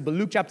biblical principle.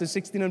 Luke chapter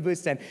 16 and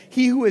verse 10.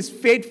 He who is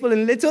faithful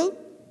in little,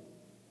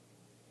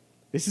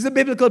 this is a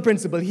biblical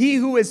principle. He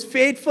who is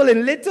faithful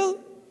in little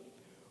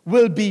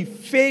will be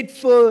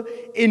faithful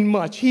in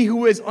much. He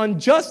who is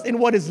unjust in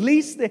what is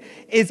least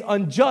is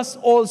unjust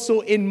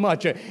also in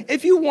much.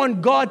 If you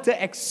want God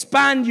to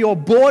expand your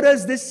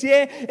borders this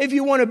year, if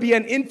you want to be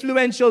an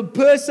influential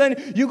person,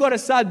 you got to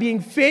start being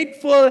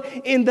faithful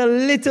in the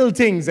little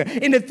things,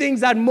 in the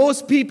things that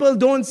most people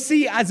don't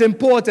see as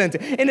important,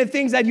 in the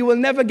things that you will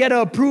never get an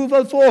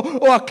approval for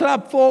or a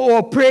clap for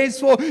or praise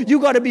for. You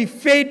got to be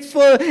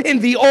faithful in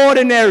the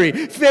ordinary,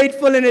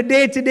 faithful in the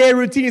day-to-day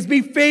routines.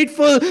 Be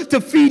faithful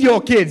to feed your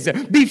kids.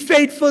 Be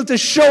faithful to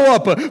show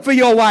up for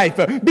your wife.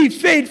 Be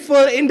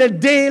faithful in the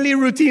daily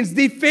routines.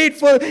 Be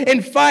faithful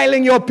in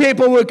filing your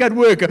paperwork at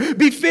work.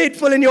 Be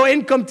faithful in your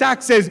income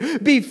taxes.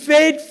 Be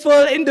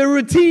faithful in the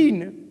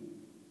routine.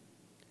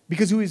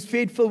 Because who is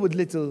faithful with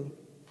little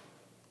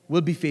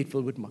will be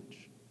faithful with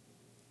much.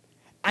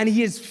 And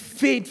he is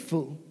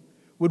faithful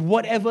with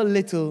whatever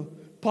little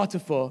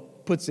Potiphar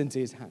puts into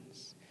his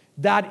hands.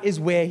 That is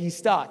where he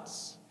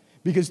starts.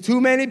 Because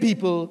too many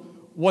people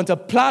want a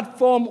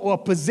platform or a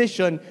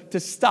position to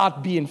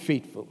start being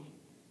faithful.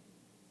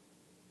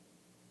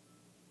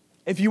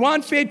 If you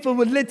aren't faithful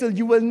with little,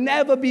 you will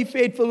never be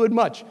faithful with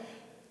much.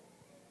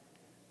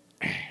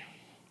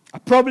 I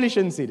probably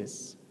shouldn't say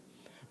this,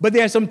 but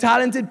there are some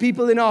talented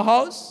people in our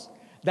house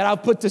that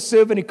I've put to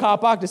serve in the car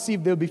park to see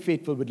if they'll be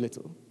faithful with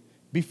little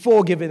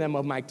before giving them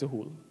a mic to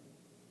hold.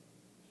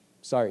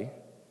 Sorry.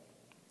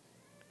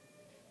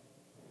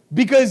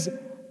 Because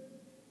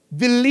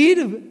the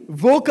lead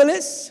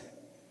vocalist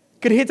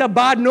could hit a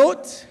bad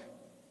note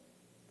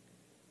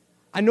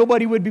and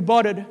nobody would be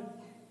bothered.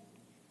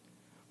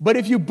 But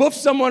if you buff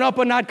someone up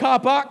on that car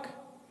park,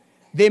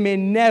 they may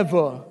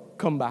never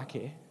come back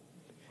here.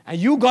 And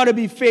you got to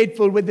be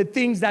faithful with the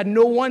things that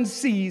no one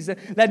sees,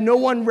 that no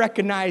one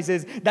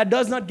recognizes, that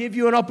does not give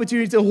you an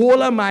opportunity to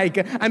hold a mic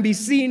and be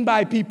seen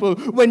by people.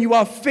 When you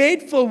are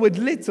faithful with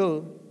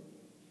little,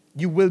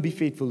 you will be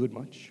faithful with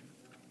much.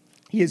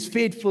 He is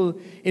faithful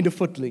in the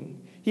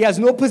footling. He has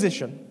no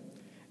position.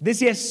 This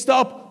year,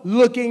 stop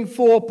looking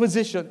for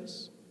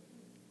positions.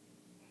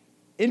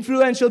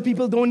 Influential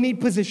people don't need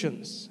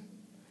positions.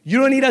 You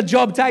don't need a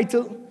job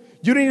title.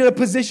 You don't need a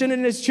position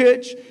in this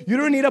church. You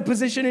don't need a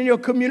position in your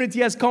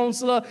community as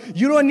counselor.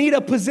 You don't need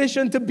a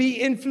position to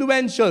be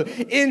influential.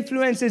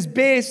 Influence is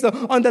based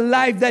on the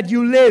life that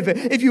you live.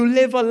 If you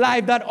live a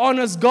life that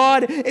honors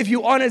God, if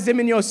you honor Him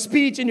in your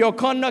speech, in your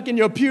conduct, in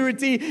your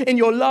purity, in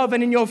your love,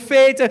 and in your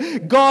faith,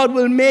 God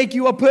will make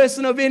you a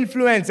person of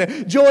influence.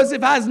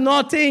 Joseph has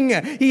nothing.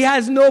 He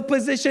has no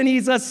position.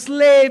 He's a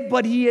slave,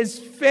 but he is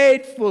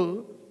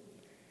faithful.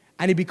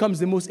 And he becomes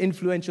the most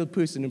influential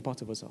person in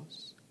Potiphar's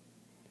house.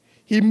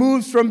 He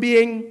moves from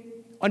being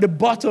on the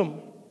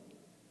bottom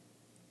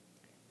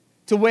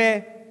to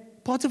where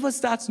Potiphar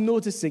starts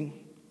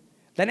noticing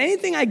that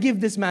anything I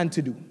give this man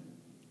to do,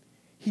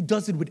 he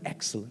does it with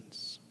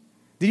excellence.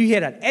 Did you hear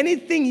that?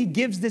 Anything he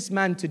gives this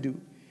man to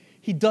do,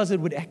 he does it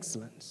with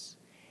excellence.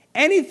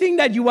 Anything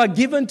that you are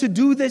given to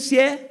do this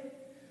year,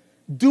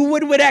 do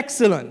it with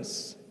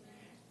excellence.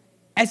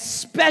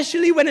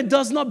 Especially when it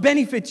does not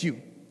benefit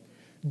you.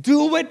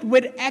 Do it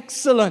with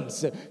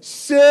excellence.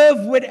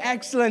 Serve with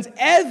excellence.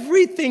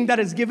 Everything that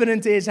is given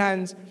into his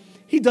hands,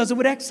 he does it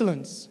with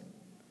excellence.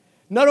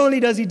 Not only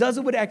does he does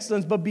it with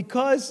excellence, but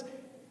because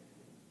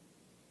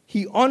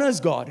he honors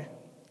God,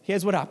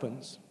 here's what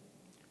happens.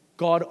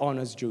 God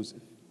honors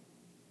Joseph.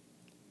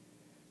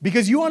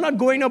 Because you are not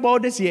going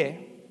about this year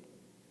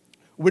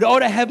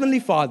without a heavenly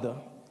Father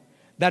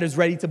that is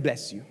ready to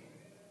bless you.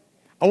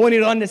 I want you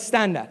to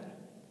understand that.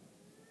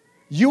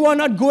 You are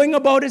not going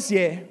about this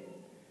year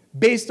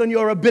based on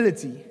your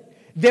ability.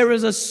 There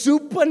is a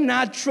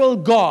supernatural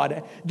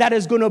God that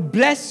is going to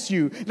bless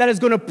you, that is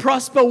going to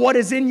prosper what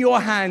is in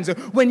your hands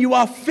when you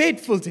are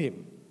faithful to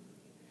Him.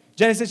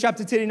 Genesis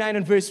chapter 39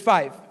 and verse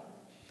 5.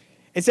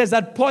 It says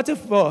that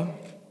Potiphar,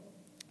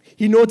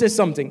 he noticed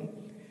something.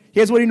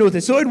 Here's what he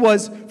noticed. So it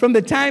was from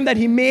the time that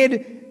he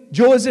made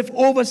Joseph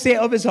overseer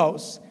of his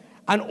house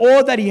and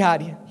all that he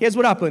had. Here's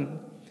what happened.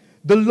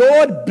 The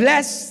Lord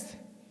blessed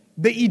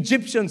the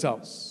Egyptian's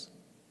house.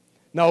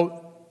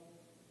 Now,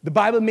 the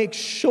Bible makes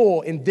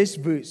sure in this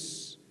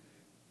verse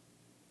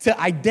to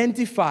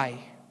identify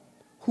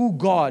who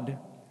God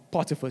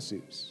Potiphar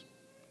serves.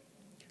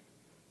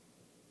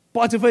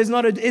 Potiphar is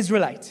not an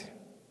Israelite.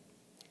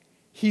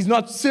 He's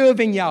not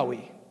serving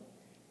Yahweh.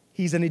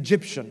 He's an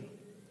Egyptian.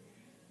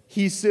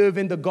 He's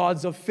serving the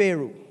gods of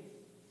Pharaoh.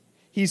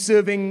 He's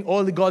serving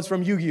all the gods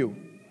from Yu-Gi-Oh!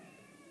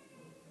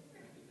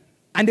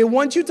 And they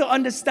want you to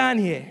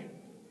understand here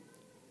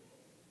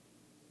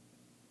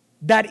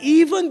that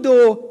even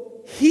though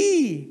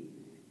he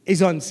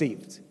is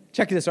unsaved.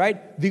 Check this,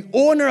 right? The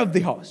owner of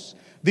the house,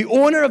 the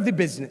owner of the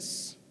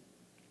business,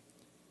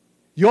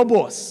 your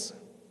boss,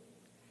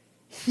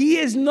 he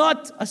is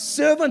not a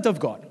servant of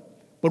God.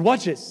 But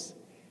watch this.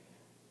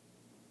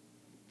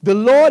 The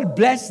Lord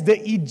blessed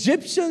the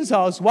Egyptian's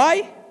house.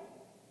 Why?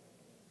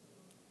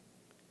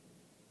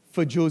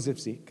 For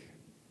Joseph's sake.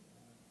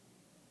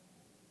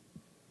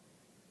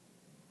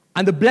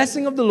 And the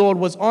blessing of the Lord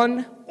was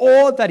on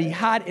all that he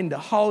had in the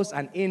house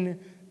and in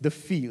the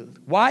field.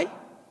 Why?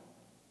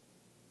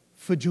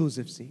 For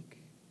Joseph's sake.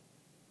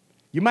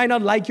 You might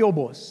not like your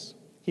boss.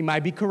 He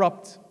might be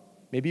corrupt.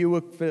 Maybe you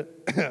work for...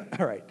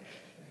 All right.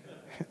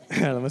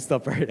 I'm going to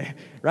stop right there.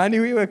 Randy,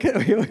 we work...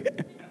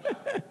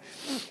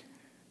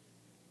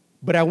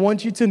 But I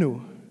want you to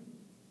know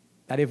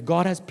that if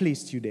God has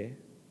placed you there,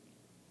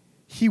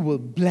 he will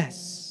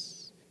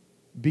bless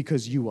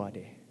because you are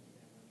there.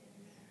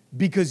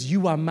 Because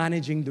you are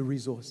managing the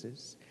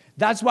resources.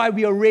 That's why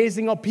we are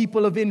raising up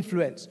people of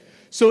influence.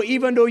 So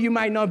even though you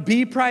might not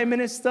be prime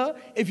minister,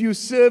 if you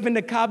serve in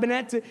the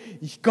cabinet,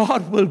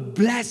 God will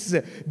bless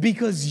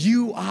because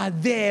you are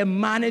there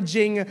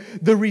managing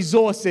the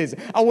resources.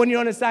 I want you to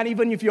understand,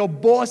 even if your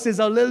boss is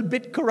a little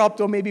bit corrupt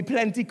or maybe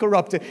plenty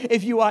corrupt,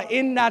 if you are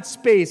in that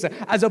space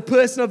as a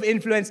person of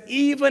influence,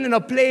 even in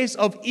a place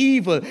of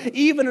evil,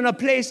 even in a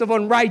place of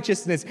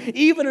unrighteousness,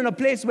 even in a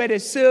place where they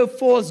serve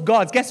false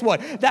gods, guess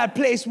what? That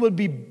place will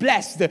be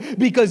blessed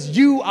because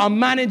you are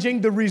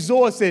managing the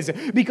resources,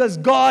 because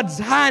God's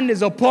hand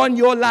is upon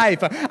your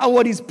life, and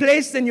what he's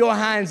placed in your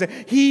hands,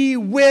 he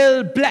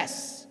will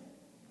bless.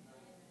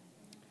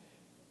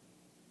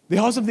 The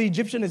house of the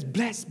Egyptian is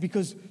blessed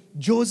because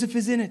Joseph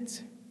is in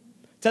it.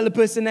 Tell the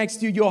person next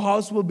to you, your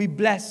house will be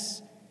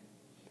blessed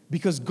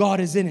because God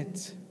is in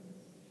it.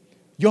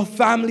 Your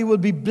family will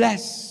be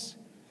blessed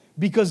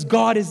because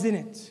God is in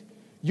it.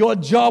 Your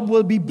job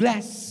will be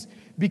blessed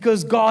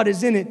because God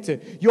is in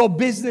it. Your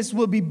business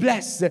will be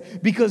blessed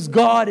because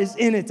God is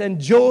in it.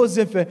 And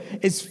Joseph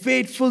is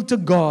faithful to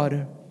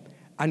God,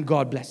 and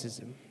God blesses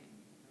him.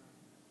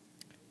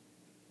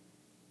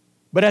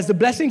 But as the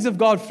blessings of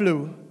God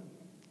flew,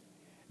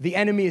 the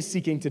enemy is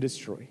seeking to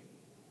destroy.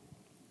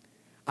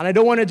 And I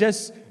don't want to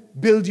just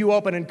build you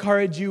up and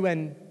encourage you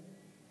and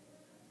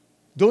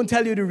don't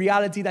tell you the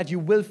reality that you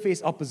will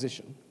face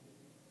opposition.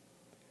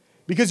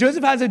 Because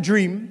Joseph has a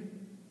dream.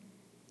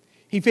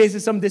 He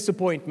faces some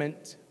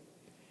disappointment.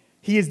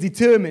 He is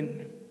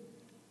determined.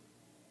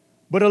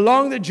 But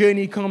along the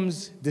journey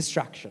comes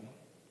distraction.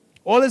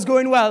 All is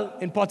going well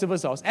in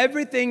Potiphar's house.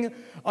 Everything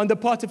under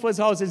Potiphar's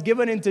house is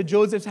given into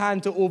Joseph's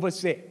hand to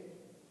oversee.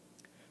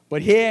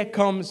 But here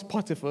comes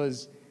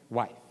Potiphar's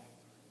wife.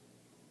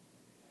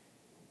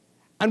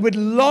 And with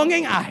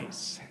longing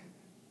eyes,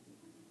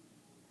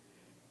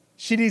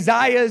 she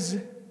desires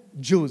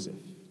Joseph.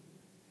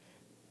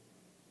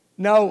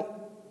 Now,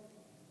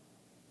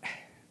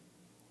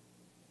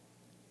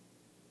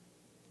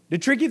 the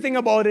tricky thing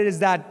about it is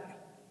that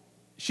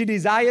she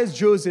desires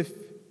Joseph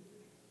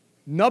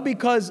not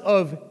because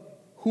of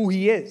who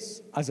he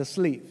is as a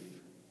slave,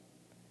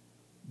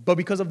 but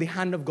because of the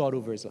hand of God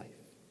over his life.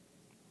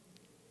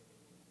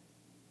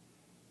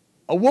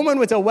 A woman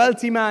with a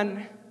wealthy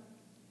man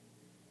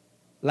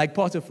like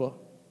Potiphar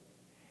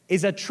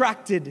is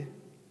attracted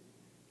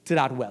to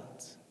that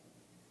wealth,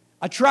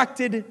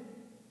 attracted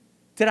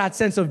to that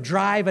sense of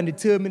drive and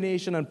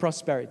determination and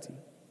prosperity.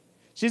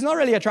 She's not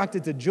really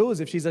attracted to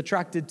Joseph. She's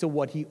attracted to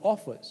what he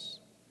offers.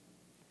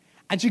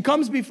 And she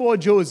comes before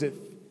Joseph,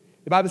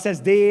 the Bible says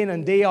day in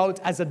and day out,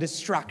 as a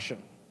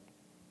distraction.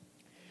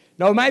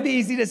 Now, it might be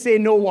easy to say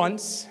no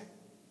once.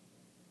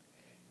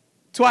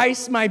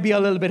 Twice might be a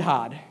little bit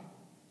hard.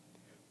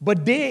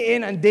 But day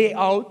in and day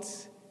out,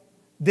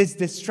 this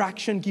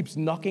distraction keeps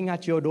knocking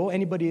at your door.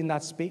 Anybody in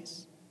that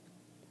space?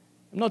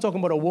 I'm not talking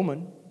about a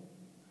woman.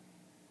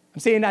 I'm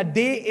saying that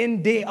day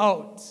in, day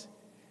out,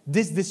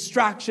 this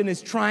distraction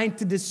is trying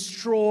to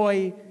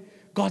destroy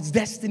God's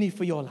destiny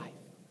for your life.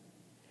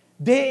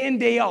 Day in,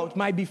 day out.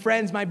 Might be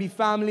friends, might be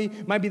family,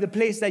 might be the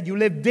place that you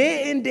live.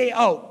 Day in, day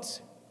out,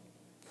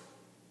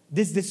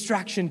 this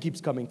distraction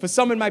keeps coming. For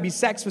some, it might be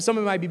sex. For some,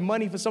 it might be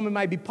money. For some, it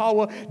might be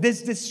power.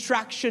 This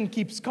distraction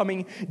keeps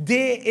coming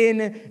day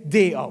in,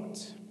 day out.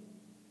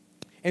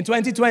 In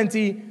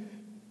 2020,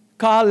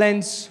 Carl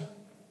Lentz,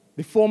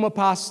 the former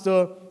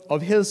pastor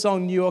of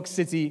Hillsong, New York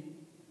City,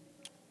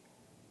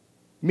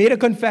 made a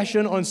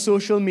confession on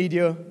social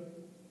media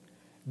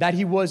that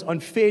he was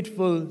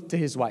unfaithful to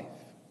his wife.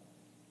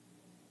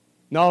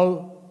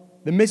 Now,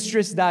 the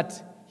mistress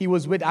that he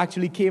was with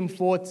actually came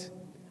forth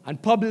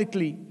and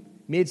publicly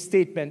made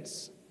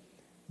statements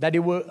that they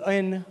were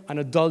in an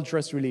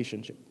adulterous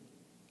relationship.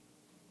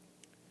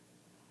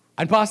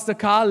 And Pastor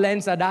Carl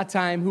Lentz at that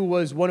time, who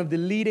was one of the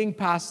leading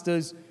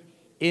pastors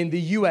in the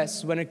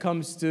U.S. when it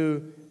comes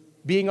to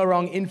being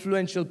around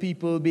influential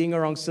people, being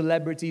around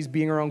celebrities,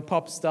 being around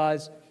pop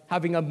stars,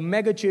 having a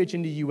mega church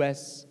in the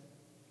U.S.,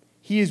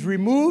 he is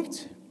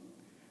removed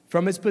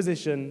from his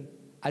position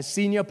as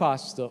senior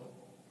pastor,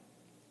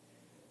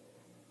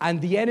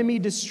 and the enemy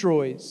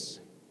destroys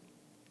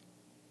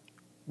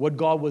what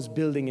God was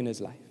building in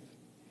his life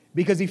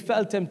because he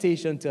felt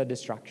temptation to a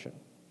distraction.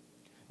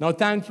 Now,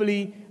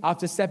 thankfully,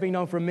 after stepping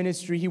down from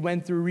ministry, he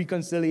went through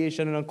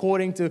reconciliation, and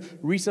according to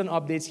recent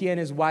updates, he and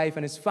his wife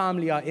and his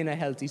family are in a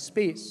healthy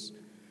space.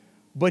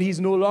 But he's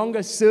no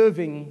longer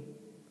serving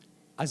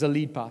as a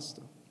lead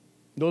pastor,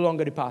 no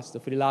longer the pastor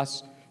for the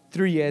last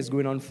 3 years,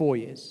 going on 4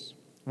 years.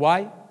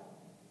 Why?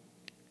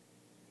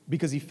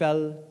 Because he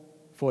fell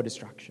for a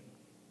distraction.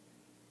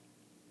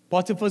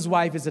 Potiphar's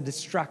wife is a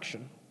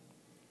distraction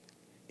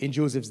in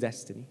Joseph's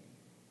destiny.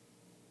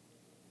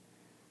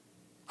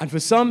 And for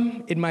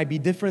some, it might be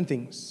different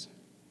things.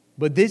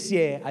 But this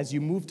year, as you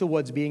move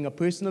towards being a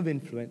person of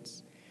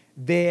influence,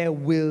 there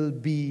will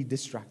be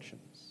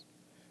distractions.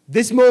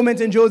 This moment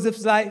in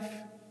Joseph's life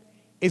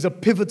is a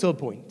pivotal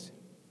point.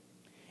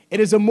 It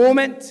is a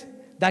moment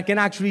that can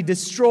actually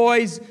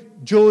destroy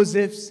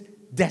Joseph's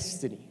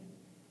destiny.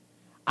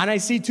 And I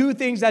see two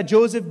things that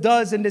Joseph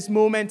does in this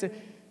moment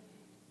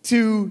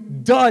to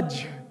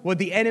dodge what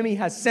the enemy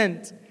has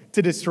sent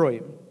to destroy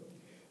him.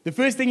 The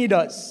first thing he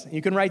does,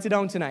 you can write it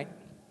down tonight,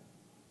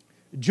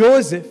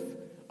 Joseph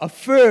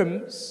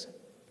affirms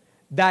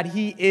that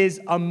he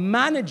is a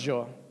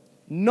manager,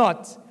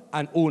 not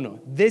an owner.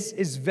 This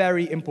is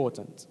very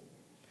important.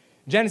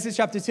 Genesis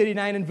chapter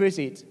 39 and verse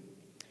 8.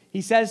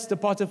 He says to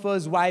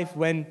Potiphar's wife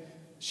when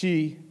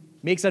she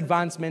makes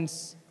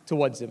advancements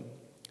towards him.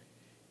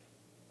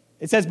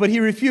 It says, but he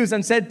refused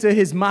and said to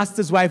his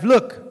master's wife,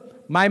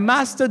 look, my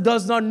master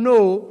does not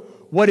know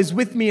what is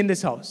with me in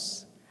this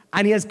house,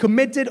 and he has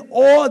committed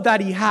all that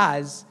he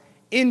has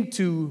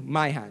into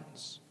my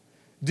hands.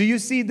 Do you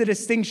see the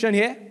distinction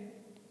here?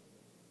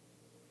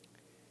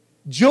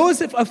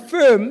 Joseph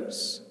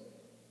affirms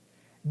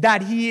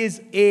that he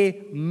is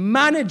a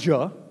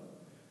manager,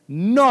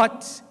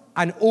 not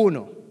an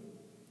owner.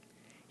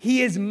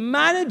 He is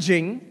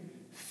managing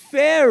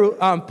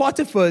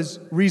Potiphar's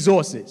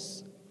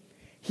resources.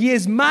 He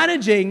is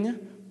managing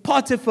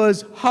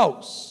Potiphar's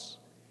house.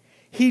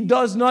 He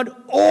does not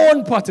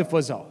own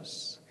Potiphar's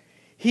house.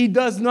 He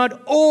does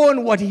not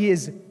own what he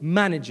is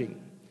managing.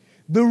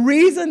 The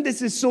reason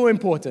this is so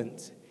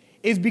important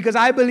is because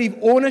I believe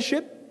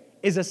ownership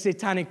is a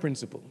satanic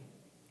principle.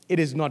 It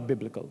is not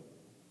biblical.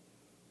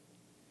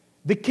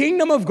 The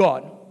kingdom of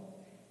God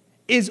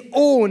is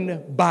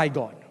owned by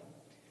God.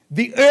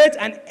 The earth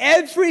and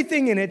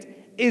everything in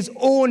it is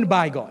owned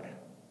by God.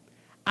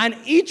 And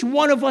each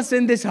one of us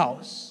in this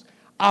house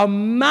are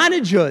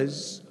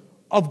managers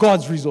of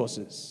God's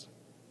resources.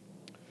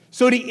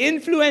 So the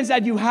influence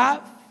that you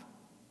have,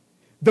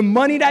 the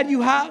money that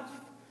you have,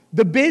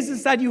 the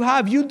business that you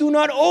have, you do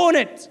not own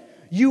it.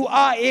 You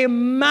are a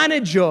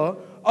manager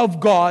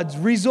of God's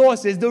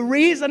resources. The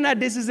reason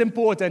that this is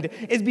important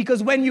is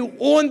because when you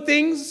own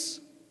things,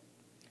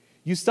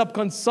 you stop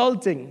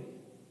consulting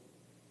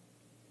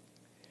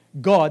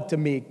God to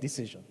make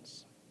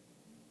decisions.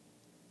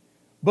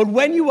 But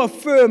when you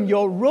affirm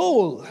your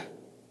role,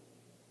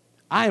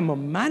 I am a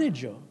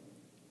manager,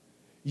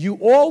 you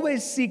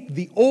always seek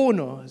the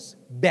owner's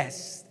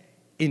best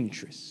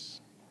interests.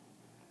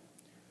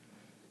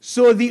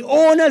 So the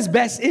owner's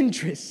best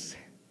interest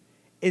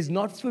is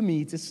not for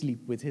me to sleep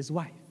with his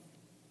wife.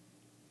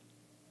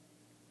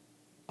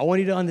 I want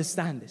you to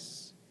understand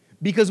this.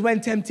 Because when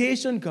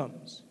temptation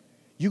comes,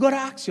 you got to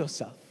ask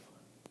yourself,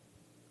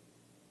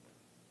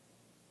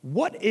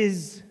 what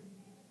is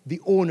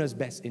the owner's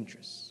best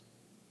interest?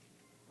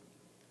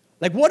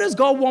 Like, what does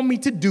God want me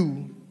to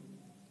do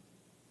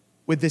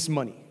with this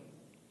money?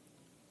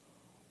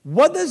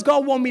 What does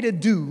God want me to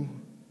do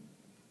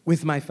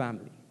with my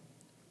family?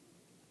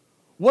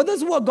 What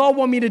does God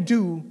want me to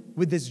do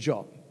with this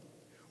job?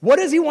 What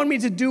does he want me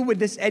to do with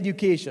this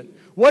education?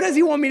 What does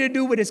he want me to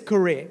do with his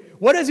career?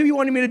 What does he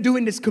want me to do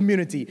in this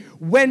community?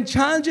 When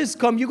challenges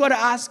come, you got to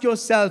ask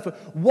yourself,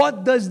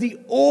 what does the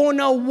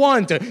owner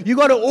want? You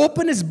got to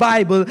open his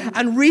Bible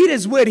and read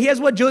his word. Here's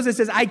what Joseph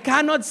says: I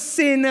cannot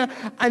sin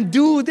and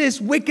do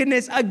this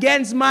wickedness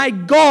against my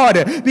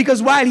God.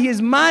 Because while he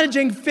is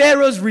managing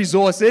Pharaoh's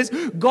resources,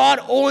 God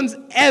owns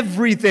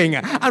everything.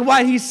 And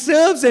while he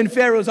serves in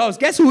Pharaoh's house,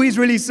 guess who he's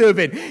really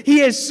serving? He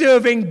is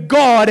serving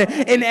God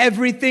in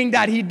everything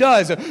that he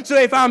does. So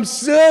if I'm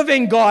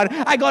serving God,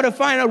 I got to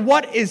find out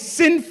what is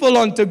sinful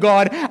unto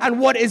God and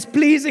what is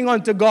pleasing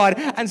unto God.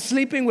 And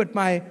sleeping with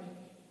my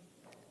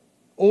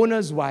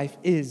owner's wife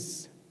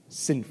is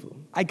sinful.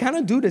 I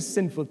cannot do this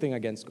sinful thing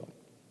against God.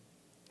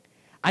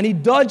 And he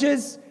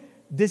dodges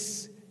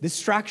this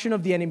distraction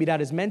of the enemy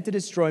that is meant to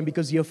destroy him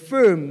because he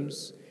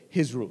affirms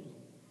his rule.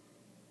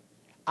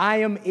 I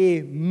am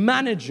a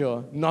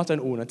manager, not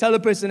an owner. Tell the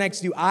person next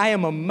to you, I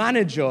am a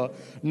manager,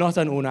 not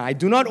an owner. I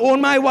do not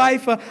own my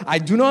wife. I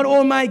do not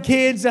own my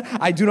kids.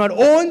 I do not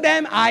own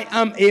them. I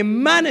am a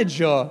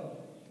manager,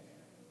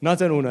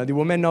 not an owner. The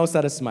woman now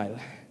started to smile.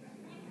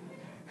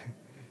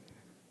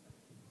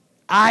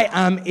 I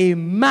am a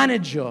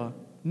manager,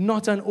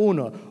 not an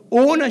owner.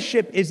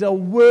 Ownership is a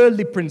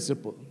worldly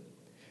principle.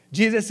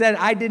 Jesus said,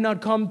 I did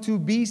not come to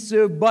be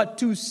served, but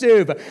to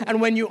serve.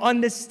 And when you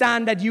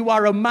understand that you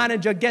are a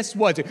manager, guess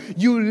what?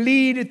 You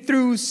lead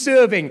through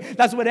serving.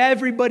 That's what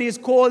everybody is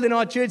called in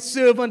our church,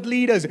 servant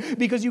leaders,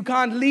 because you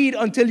can't lead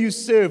until you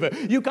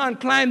serve. You can't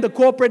climb the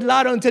corporate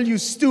ladder until you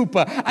stoop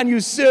and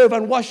you serve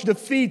and wash the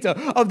feet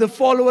of the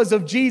followers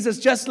of Jesus,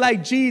 just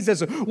like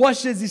Jesus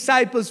washed his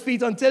disciples'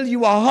 feet. Until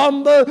you are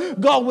humble,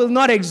 God will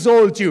not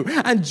exalt you.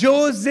 And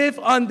Joseph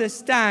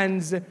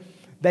understands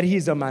that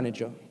he's a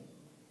manager.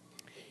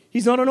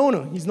 He's not an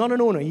owner. He's not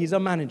an owner. He's a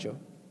manager.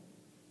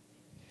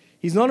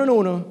 He's not an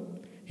owner.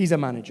 He's a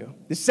manager.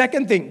 The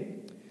second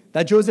thing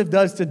that Joseph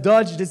does to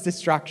dodge this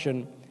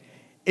distraction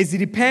is he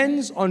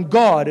depends on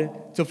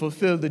God to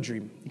fulfill the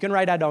dream. You can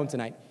write that down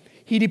tonight.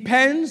 He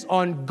depends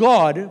on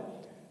God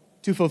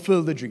to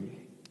fulfill the dream.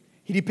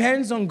 He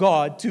depends on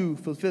God to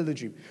fulfill the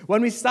dream.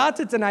 When we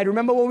started tonight,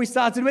 remember what we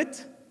started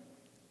with?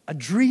 A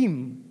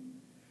dream.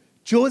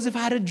 Joseph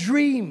had a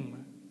dream.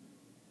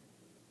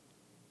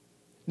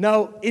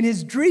 Now, in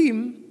his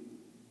dream,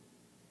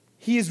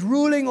 he is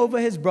ruling over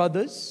his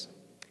brothers.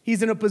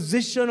 He's in a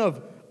position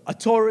of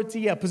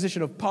authority, a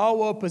position of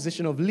power, a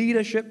position of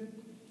leadership.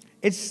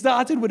 It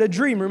started with a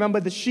dream. Remember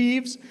the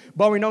sheaves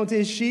bowing down to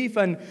his sheaf,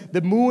 and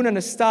the moon and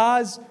the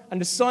stars and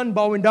the sun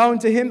bowing down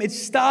to him. It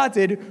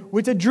started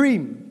with a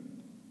dream.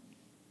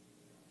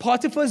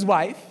 Potiphar's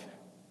wife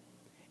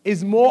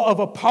is more of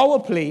a power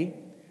play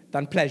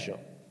than pleasure.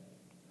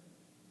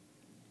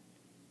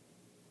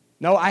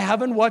 Now, I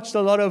haven't watched a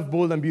lot of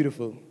Bold and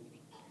Beautiful.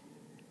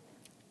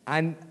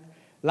 And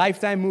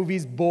Lifetime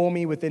movies bore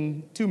me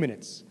within 2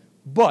 minutes.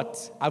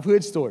 But I've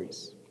heard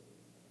stories.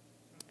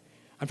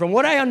 And from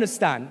what I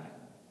understand,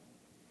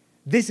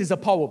 this is a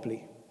power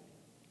play.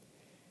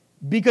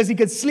 Because he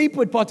could sleep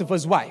with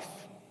Potiphar's wife.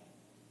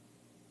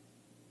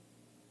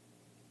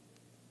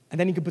 And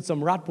then he could put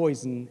some rat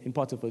poison in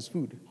Potiphar's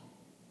food.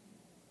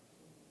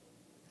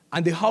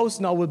 And the house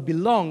now would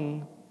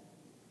belong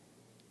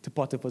to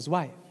Potiphar's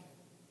wife.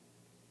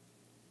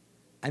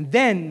 And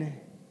then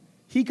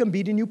he can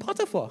be the new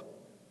Potiphar.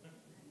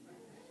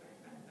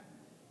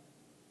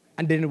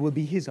 And then it will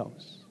be his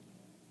house.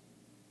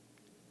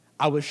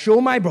 I will show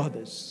my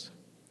brothers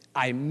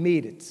I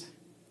made it.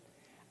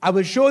 I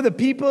will show the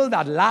people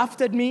that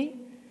laughed at me,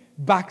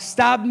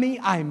 backstabbed me,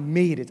 I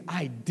made it.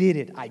 I did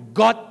it. I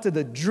got to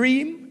the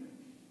dream.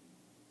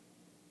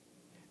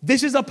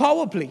 This is a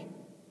power play.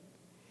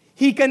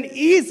 He can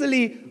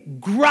easily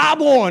grab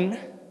on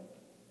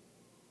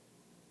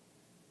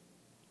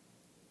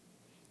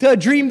to a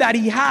dream that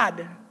he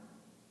had,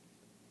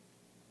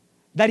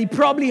 that he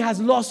probably has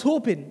lost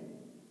hope in,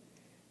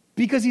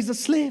 because he's a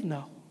slave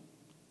now.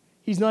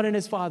 He's not in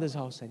his father's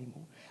house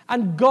anymore.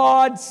 And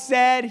God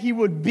said he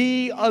would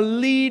be a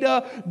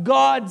leader.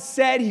 God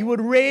said he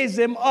would raise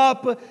him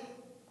up.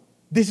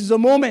 This is a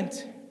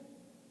moment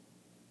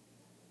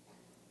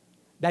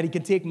that he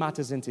can take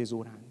matters into his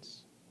own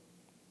hands.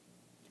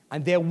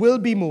 And there will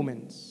be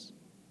moments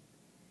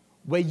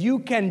where you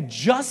can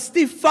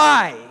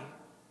justify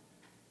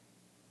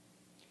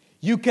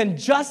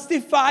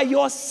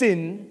your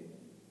sin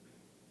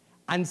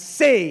and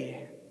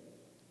say,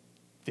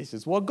 this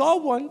is what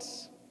God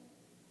wants.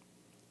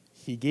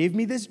 He gave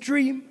me this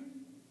dream,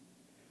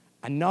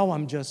 and now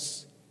I'm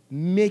just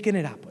making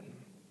it happen.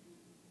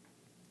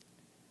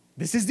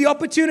 This is the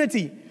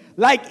opportunity.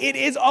 Like, it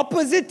is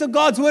opposite to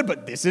God's word,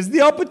 but this is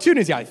the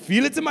opportunity. I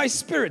feel it in my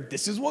spirit.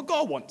 This is what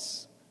God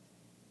wants.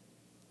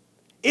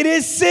 It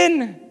is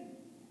sin.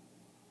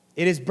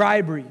 It is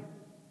bribery.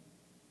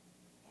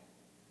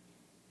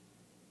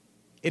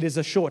 It is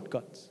a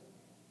shortcut.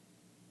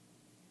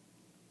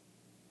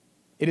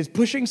 It is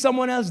pushing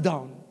someone else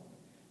down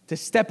to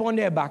step on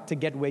their back to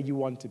get where you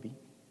want to be.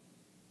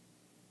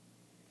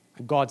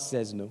 And God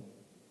says no.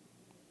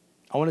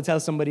 I want to tell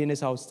somebody in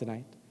this house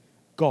tonight,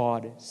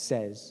 God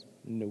says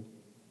no.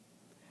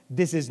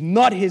 This is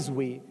not his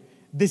way.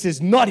 This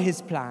is not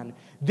his plan.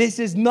 This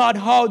is not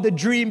how the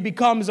dream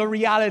becomes a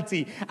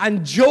reality.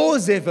 And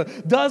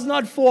Joseph does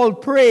not fall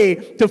prey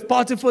to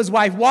Potiphar's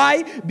wife.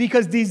 Why?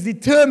 Because he's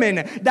determined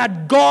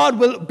that God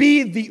will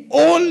be the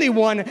only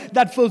one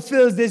that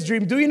fulfills this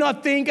dream. Do you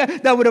not think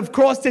that would have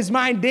crossed his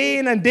mind day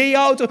in and day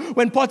out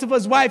when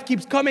Potiphar's wife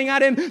keeps coming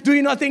at him? Do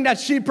you not think that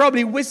she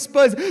probably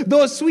whispers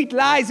those sweet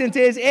lies into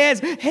his ears?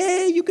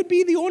 Hey, you could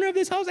be the owner of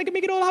this house. I can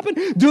make it all happen.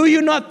 Do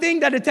you not think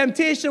that the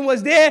temptation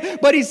was there?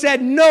 But he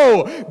said,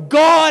 no,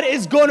 God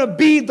is going to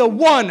be the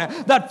one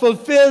that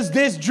fulfills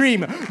this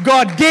dream.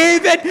 God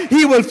gave it.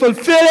 He will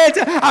fulfill it.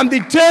 I'm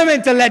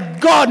determined to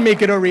let God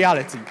make it a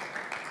reality.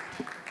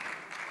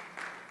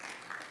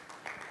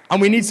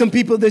 And we need some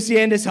people this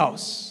year in this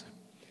house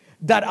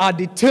that are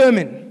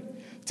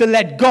determined to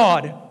let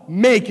God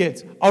make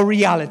it a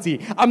reality.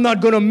 I'm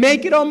not going to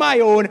make it on my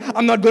own.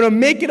 I'm not going to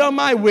make it on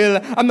my will.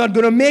 I'm not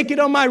going to make it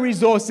on my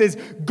resources.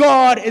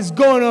 God is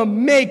going to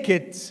make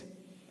it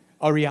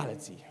a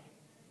reality.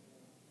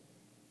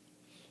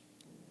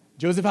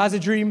 Joseph has a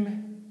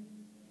dream.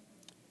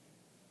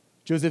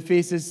 Joseph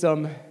faces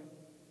some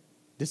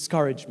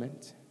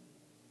discouragement.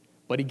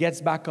 But he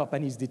gets back up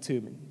and he's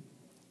determined.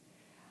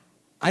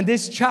 And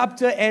this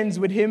chapter ends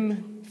with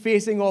him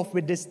facing off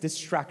with this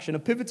distraction, a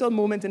pivotal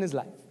moment in his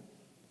life.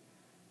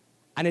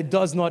 And it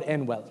does not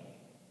end well.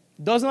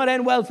 It does not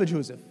end well for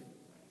Joseph.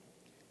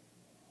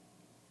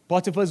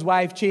 Potiphar's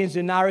wife changed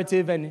the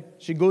narrative, and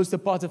she goes to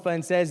Potiphar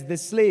and says,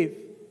 "This slave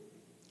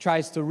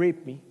tries to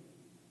rape me."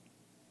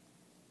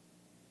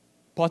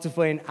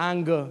 Potiphar, in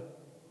anger,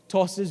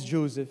 tosses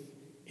Joseph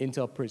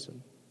into a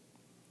prison.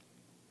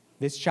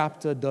 This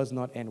chapter does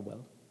not end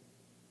well.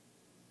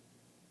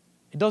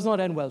 It does not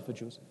end well for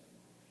Joseph.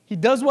 He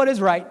does what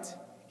is right.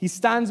 He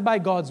stands by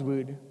God's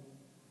word.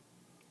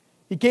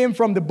 He came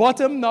from the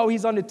bottom, now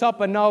he's on the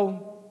top, and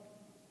now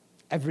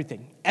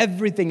everything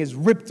is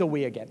ripped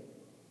away again.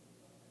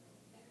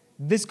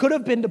 This could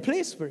have been the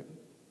place for him.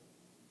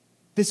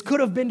 This could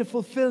have been the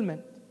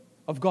fulfillment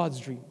of God's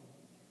dream.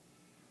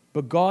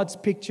 But God's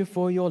picture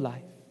for your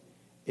life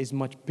is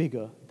much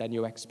bigger than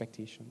your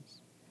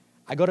expectations.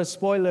 I got a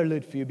spoiler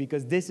alert for you,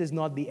 because this is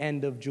not the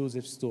end of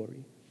Joseph's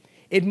story.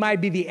 It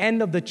might be the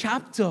end of the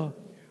chapter,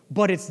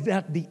 but it's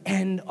not the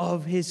end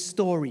of his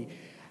story.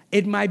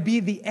 It might be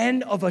the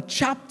end of a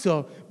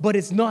chapter, but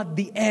it's not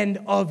the end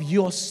of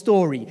your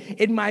story.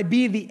 It might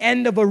be the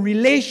end of a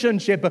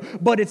relationship,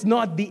 but it's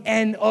not the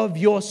end of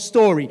your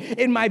story.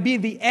 It might be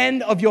the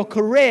end of your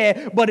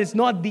career, but it's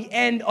not the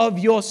end of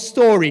your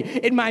story.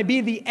 It might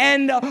be the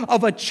end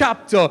of a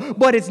chapter,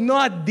 but it's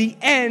not the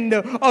end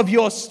of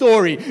your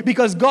story.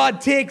 Because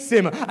God takes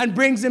him and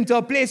brings him to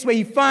a place where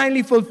he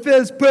finally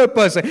fulfills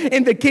purpose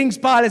in the king's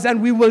palace.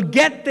 And we will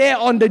get there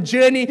on the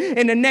journey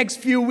in the next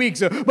few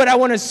weeks. But I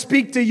want to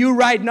speak to you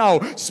right now.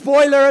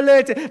 Spoiler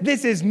alert,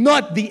 this is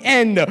not the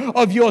end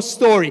of your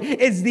story.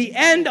 It's the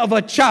end of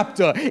a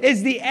chapter.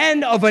 It's the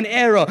end of an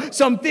era.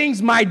 Some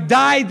things might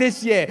die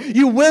this year.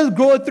 You will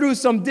go through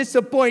some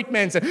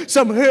disappointments,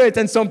 some hurt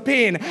and some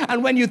pain.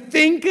 And when you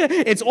think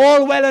it's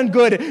all well and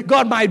good,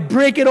 God might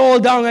break it all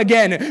down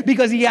again,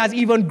 because he has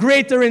even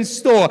greater in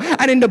store.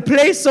 And in the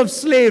place of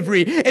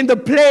slavery, in the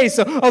place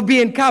of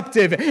being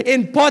captive,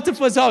 in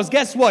Potiphar's house,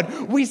 guess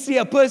what? We see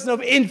a person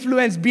of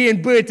influence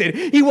being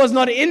birthed. He was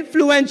not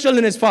influential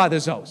in his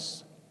father's house.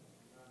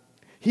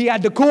 He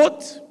had the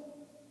court,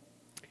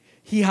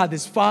 he had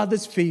his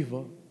father's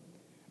favor,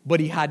 but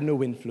he had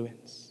no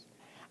influence.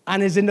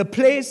 And is in a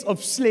place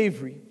of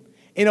slavery,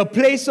 in a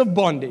place of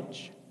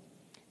bondage,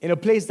 in a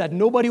place that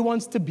nobody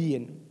wants to be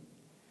in,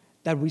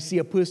 that we see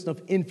a person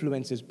of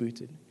influence is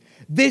birthed.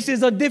 This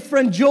is a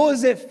different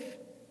Joseph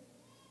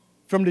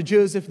from the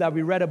Joseph that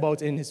we read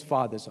about in his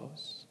father's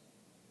house.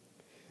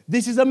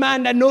 This is a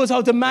man that knows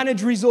how to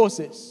manage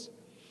resources.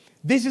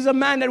 This is a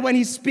man that when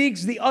he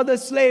speaks, the other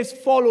slaves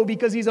follow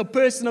because he's a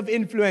person of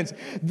influence.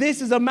 This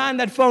is a man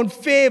that found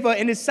favor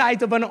in the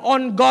sight of an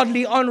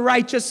ungodly,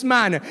 unrighteous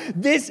man.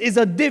 This is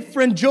a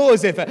different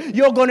Joseph.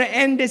 You're going to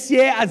end this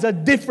year as a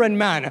different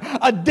man,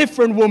 a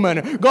different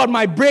woman. God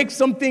might break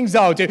some things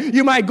out.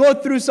 You might go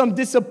through some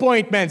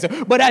disappointments.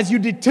 But as you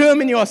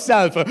determine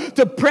yourself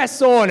to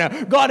press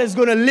on, God is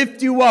going to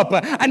lift you up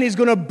and he's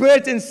going to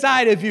birth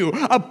inside of you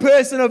a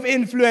person of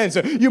influence.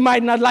 You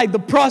might not like the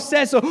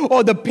process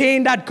or the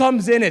pain that comes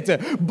in it,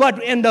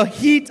 but in the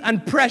heat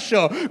and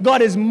pressure,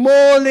 God is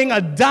molding a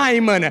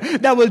diamond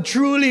that will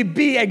truly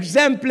be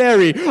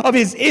exemplary of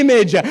his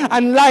image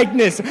and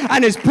likeness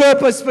and his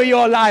purpose for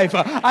your life.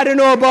 I don't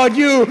know about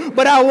you,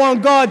 but I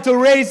want God to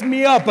raise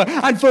me up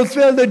and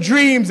fulfill the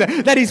dreams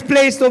that he's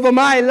placed over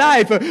my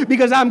life,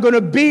 because I'm going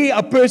to be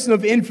a person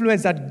of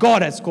influence that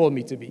God has called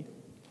me to be.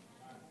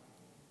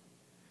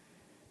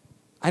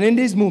 And in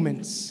these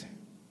moments,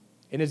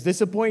 in his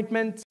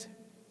disappointment,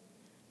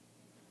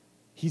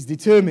 he's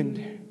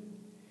determined.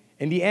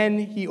 In the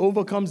end, he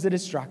overcomes the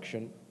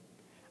distraction.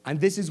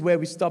 And this is where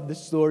we stop the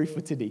story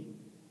for today.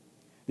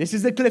 This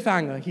is the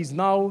cliffhanger. He's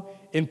now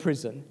in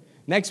prison.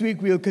 Next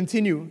week, we'll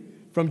continue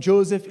from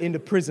Joseph in the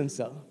prison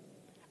cell.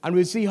 And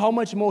we'll see how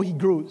much more he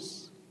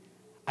grows,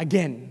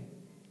 again,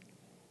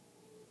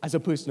 as a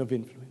person of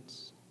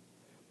influence.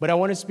 But I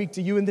want to speak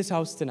to you in this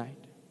house tonight.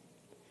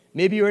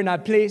 Maybe you're in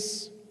that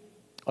place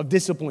of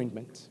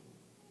disappointment.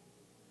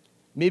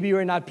 Maybe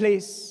you're in that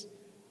place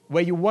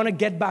where you want to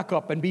get back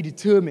up and be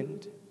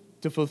determined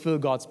to fulfill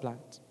God's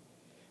plans.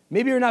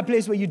 Maybe you're in that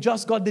place where you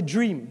just got the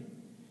dream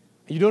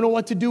and you don't know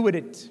what to do with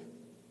it.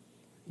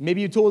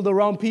 Maybe you told the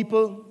wrong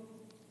people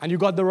and you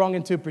got the wrong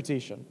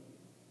interpretation.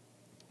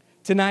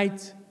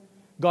 Tonight,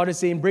 God is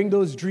saying, bring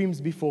those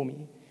dreams before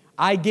me.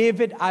 I gave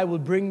it, I will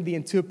bring the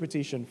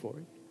interpretation for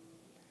it.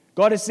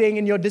 God is saying,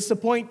 in your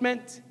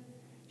disappointment,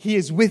 he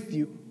is with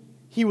you.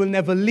 He will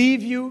never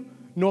leave you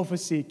nor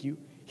forsake you.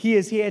 He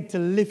is here to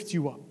lift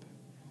you up.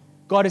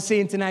 God is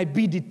saying tonight,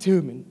 be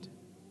determined.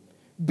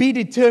 Be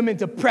determined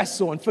to press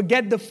on.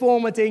 Forget the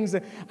former things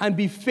and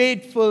be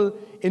faithful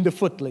in the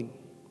footling.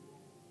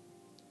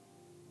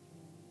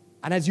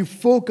 And as you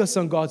focus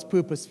on God's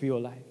purpose for your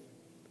life,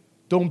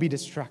 don't be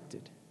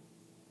distracted.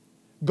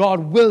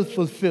 God will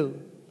fulfill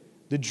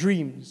the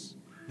dreams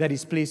that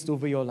he's placed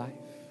over your life.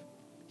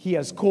 He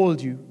has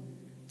called you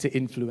to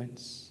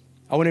influence.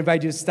 I want to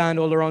invite you to stand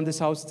all around this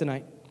house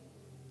tonight.